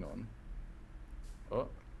standing on. Oh.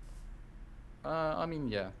 I mean,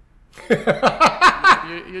 yeah.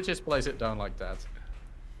 you just place it down like that.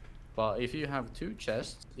 But if you have two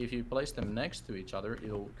chests, if you place them next to each other,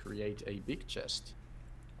 it'll create a big chest.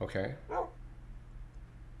 Okay.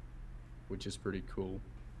 Which is pretty cool.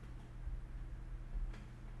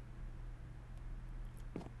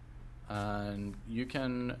 And you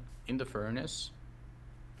can, in the furnace,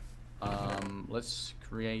 let's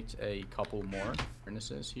create a couple more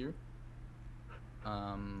furnaces here.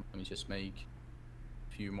 Let me just make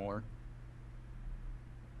a few more.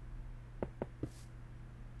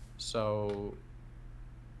 So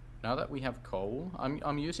now that we have coal,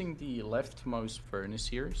 I'm using the leftmost furnace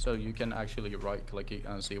here, so you can actually right click it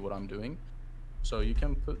and see what I'm doing. So you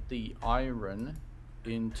can put the iron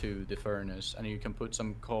into the furnace, and you can put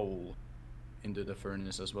some coal into the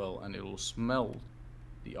furnace as well, and it will smelt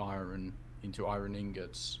the iron into iron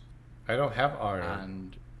ingots. I don't have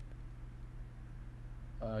iron.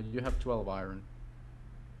 And you have 12 iron.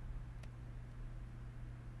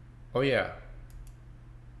 Oh yeah.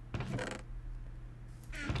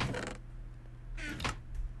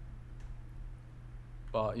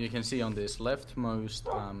 But you can see on this leftmost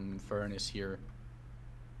furnace here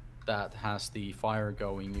that has the fire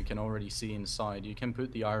going, you can already see inside. You can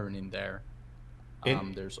put the iron in there.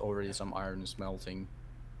 There's already some iron smelting.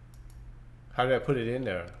 How do I put it in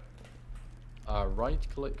there? Right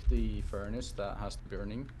click the furnace that has the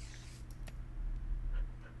burning.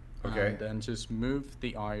 Okay. And then just move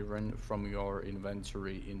the iron from your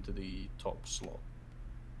inventory into the top slot.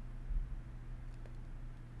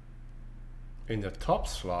 In the top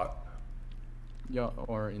slot? Yeah,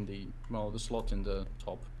 or in the, well, the slot in the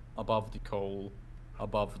top, above the coal,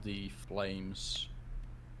 above the flames.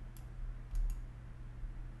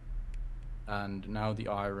 And now the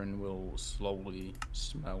iron will slowly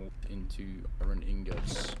smelt into iron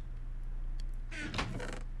ingots.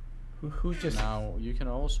 Who just? Now you can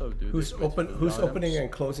also do Who's this with food Who's opening items.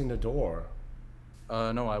 and closing the door?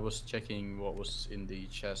 No, I was checking what was in the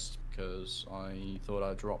chest because I thought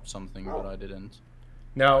I dropped something, but I didn't.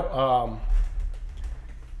 Now,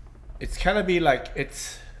 it's kind of be like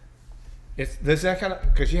it's there's that kind of,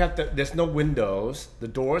 because you have to, there's no windows, the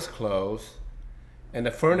door's closed, and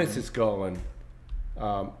the furnace is going.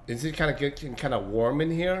 Is it kind of getting kind of warm in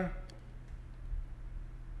here?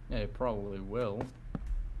 Yeah, it probably will.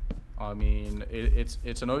 I mean,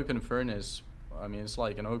 it's an open furnace. I mean, it's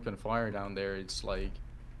like an open fire down there. It's like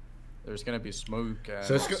there's gonna be smoke and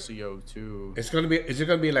So it's CO2. It's gonna be. Is it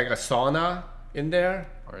gonna be like a sauna in there?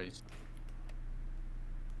 All right.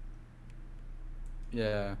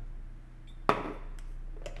 Yeah.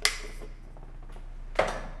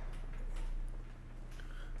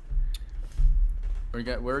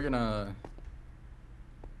 We're gonna.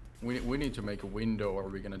 We need to make a window, or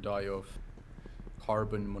we're gonna die of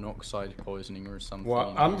carbon monoxide poisoning or something.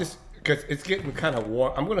 Well, I'm just, because it's getting kind of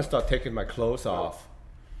warm. I'm gonna start taking my clothes off.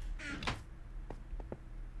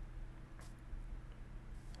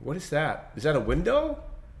 What is that? Is that a window?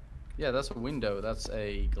 Yeah, that's a window. That's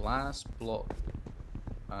a glass block.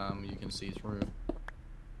 You can see through.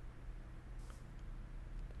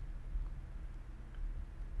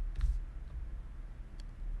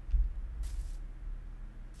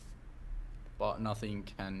 But nothing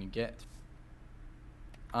can get.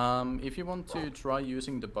 If you want to try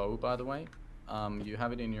using the bow, by the way, you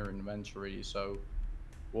have it in your inventory. So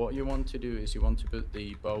what you want to do is you want to put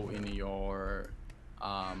the bow in your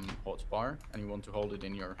hotbar, and you want to hold it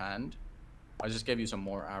in your hand. I just gave you some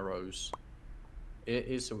more arrows. It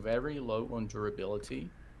is very low on durability,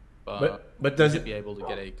 but does you it should be able to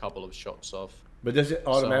get a couple of shots off. But does it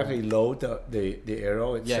automatically load the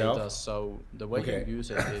arrow itself? Yeah, it does. So the way Okay. you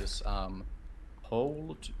use it is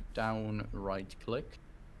hold down right click.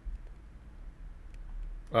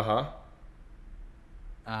 Uh-huh.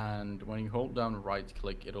 And when you hold down right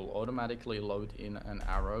click, it'll automatically load in an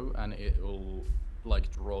arrow, and it will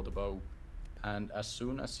like draw the bow. And as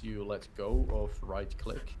soon as you let go of right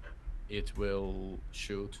click, it will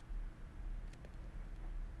shoot.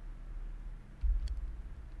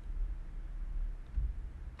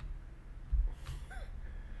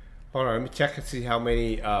 Hold on, let me check and see how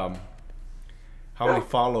many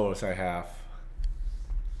followers I have.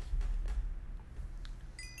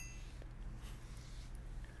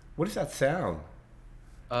 What is that sound?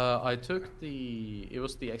 I took the. It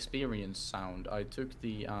was the experience sound. I took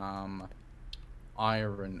the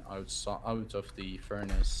iron out of the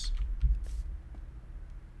furnace.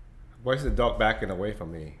 Why is the dog backing away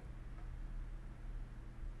from me?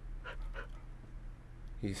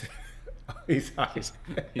 He's he's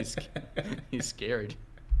He's scared.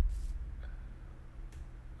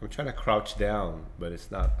 I'm trying to crouch down, but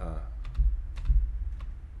it's not.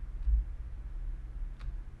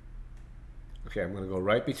 Okay, I'm gonna go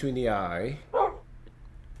right between the eye.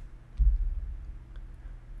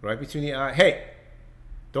 Right between the eye. Hey,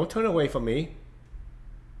 don't turn away from me.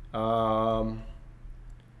 Hold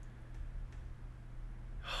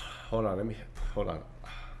on. Hold on.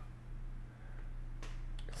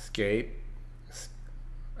 Escape.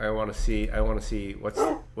 I want to see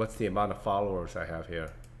what's the amount of followers I have here.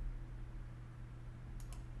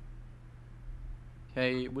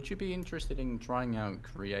 Hey, would you be interested in trying out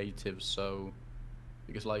creative? So,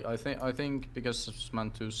 because like I think because of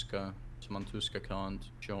Smantuska can't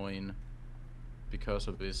join because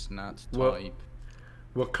of his nat type.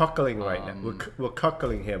 We're cuckling right now. We're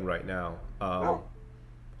cuckling him right now.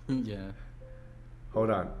 Yeah. Hold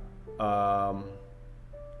on.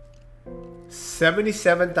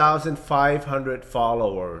 77,500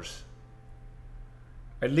 followers.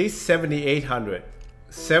 At least 7,800.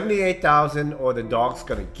 78,000 or the dog's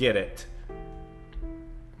gonna get it.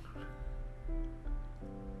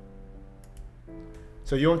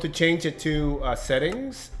 So you want to change it to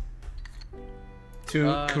settings?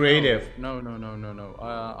 To creative? No.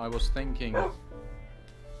 I was thinking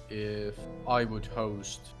if I would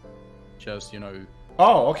host, just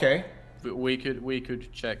Oh, okay. we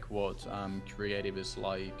could check what creative is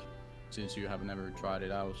like, since you have never tried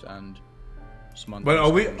it out, and but are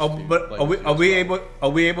we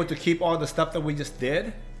able to keep all the stuff that we just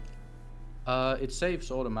did? It saves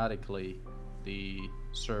automatically the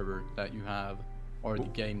server that you have, or the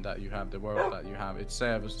game that you have, the world that you have. It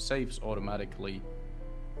saves automatically.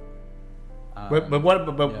 But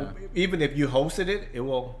yeah. Even if you hosted it, it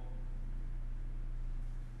will.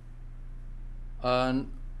 I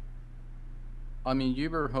mean, you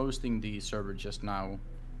were hosting the server just now,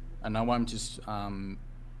 and now I'm just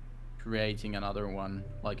creating another one,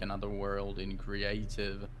 like another world in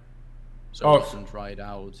creative, so we can try it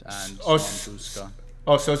out. And so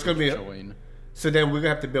it's gonna be. So then we're gonna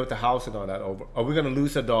have to build the house and all that over. Are we gonna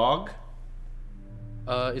lose a dog?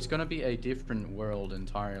 It's gonna be a different world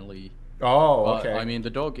entirely. Oh, but, okay. I mean, the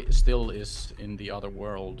dog still is in the other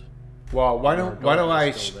world. Well, why don't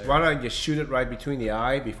I just shoot it right between the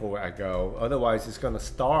eye before I go? Otherwise, it's gonna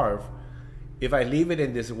starve. If I leave it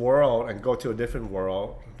in this world and go to a different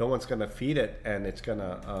world, no one's gonna feed it, and it's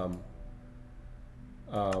gonna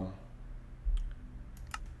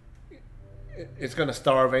it's gonna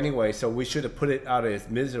starve anyway. So we should have put it out of its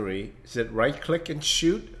misery. Is it right click and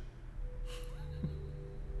shoot?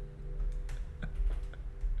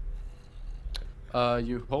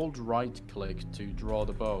 You hold right click to draw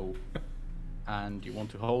the bow, and you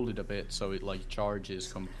want to hold it a bit so it like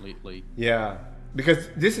charges completely. Yeah, because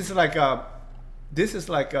this is like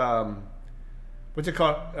what's it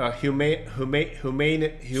called? Humane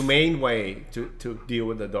way to deal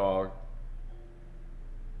with the dog.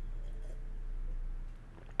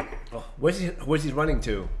 Oh, where's he running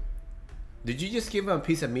to? Did you just give him a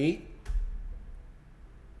piece of meat?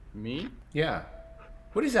 Me? Yeah.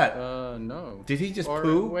 What is that? No. Did he just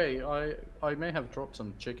poo? Wait, I may have dropped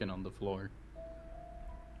some chicken on the floor.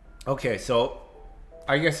 Okay, so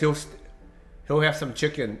I guess he'll have some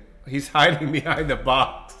chicken. He's hiding behind the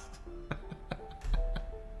box.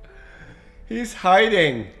 He's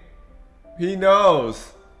hiding. He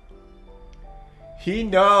knows. He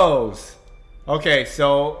knows. Okay,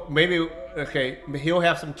 so maybe he'll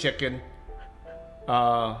have some chicken.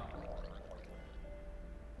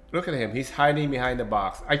 Look at him. He's hiding behind the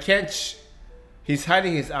box. I can't. He's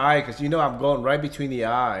hiding his eye because I'm going right between the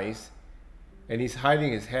eyes, and he's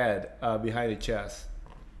hiding his head behind the chest.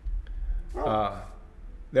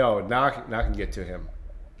 No, now I can get to him.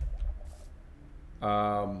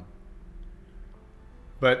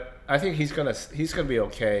 But I think he's gonna be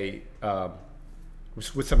okay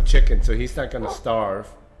with some chicken, so he's not gonna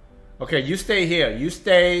starve. Okay, you stay here. You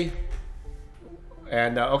stay.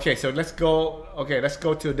 And okay, so let's go. Okay, let's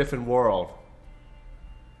go to a different world.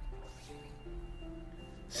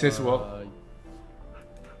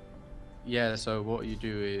 Yeah. So what you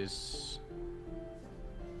do is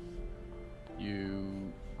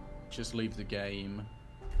you just leave the game.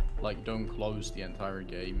 Like, don't close the entire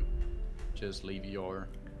game. Just leave your.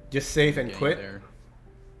 Just save and quit. There.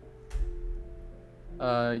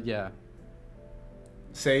 Yeah.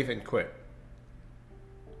 Save and quit.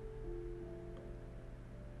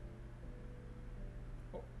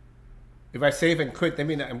 If I save and quit, that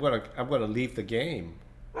means I'm gonna leave the game.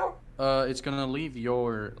 It's gonna leave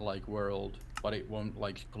your like world, but it won't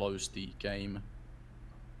like close the game.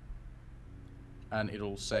 And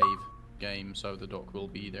it'll save game, so the dock will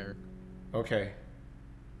be there. Okay.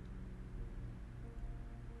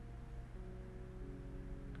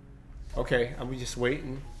 Okay, I'm just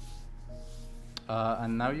waiting.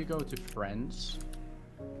 And now you go to friends,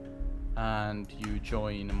 and you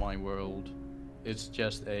join my world. It's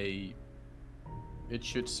just a. It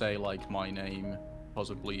should say like my name,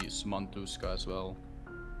 possibly Smantuska as well.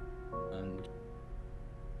 And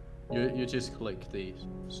you just click the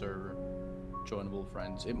server, joinable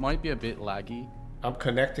friends. It might be a bit laggy. I'm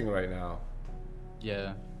connecting right now.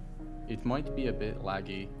 Yeah, it might be a bit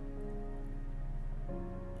laggy.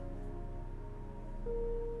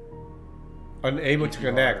 Unable to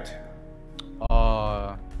connect.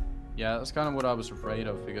 Yeah, that's kind of what I was afraid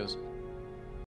of, because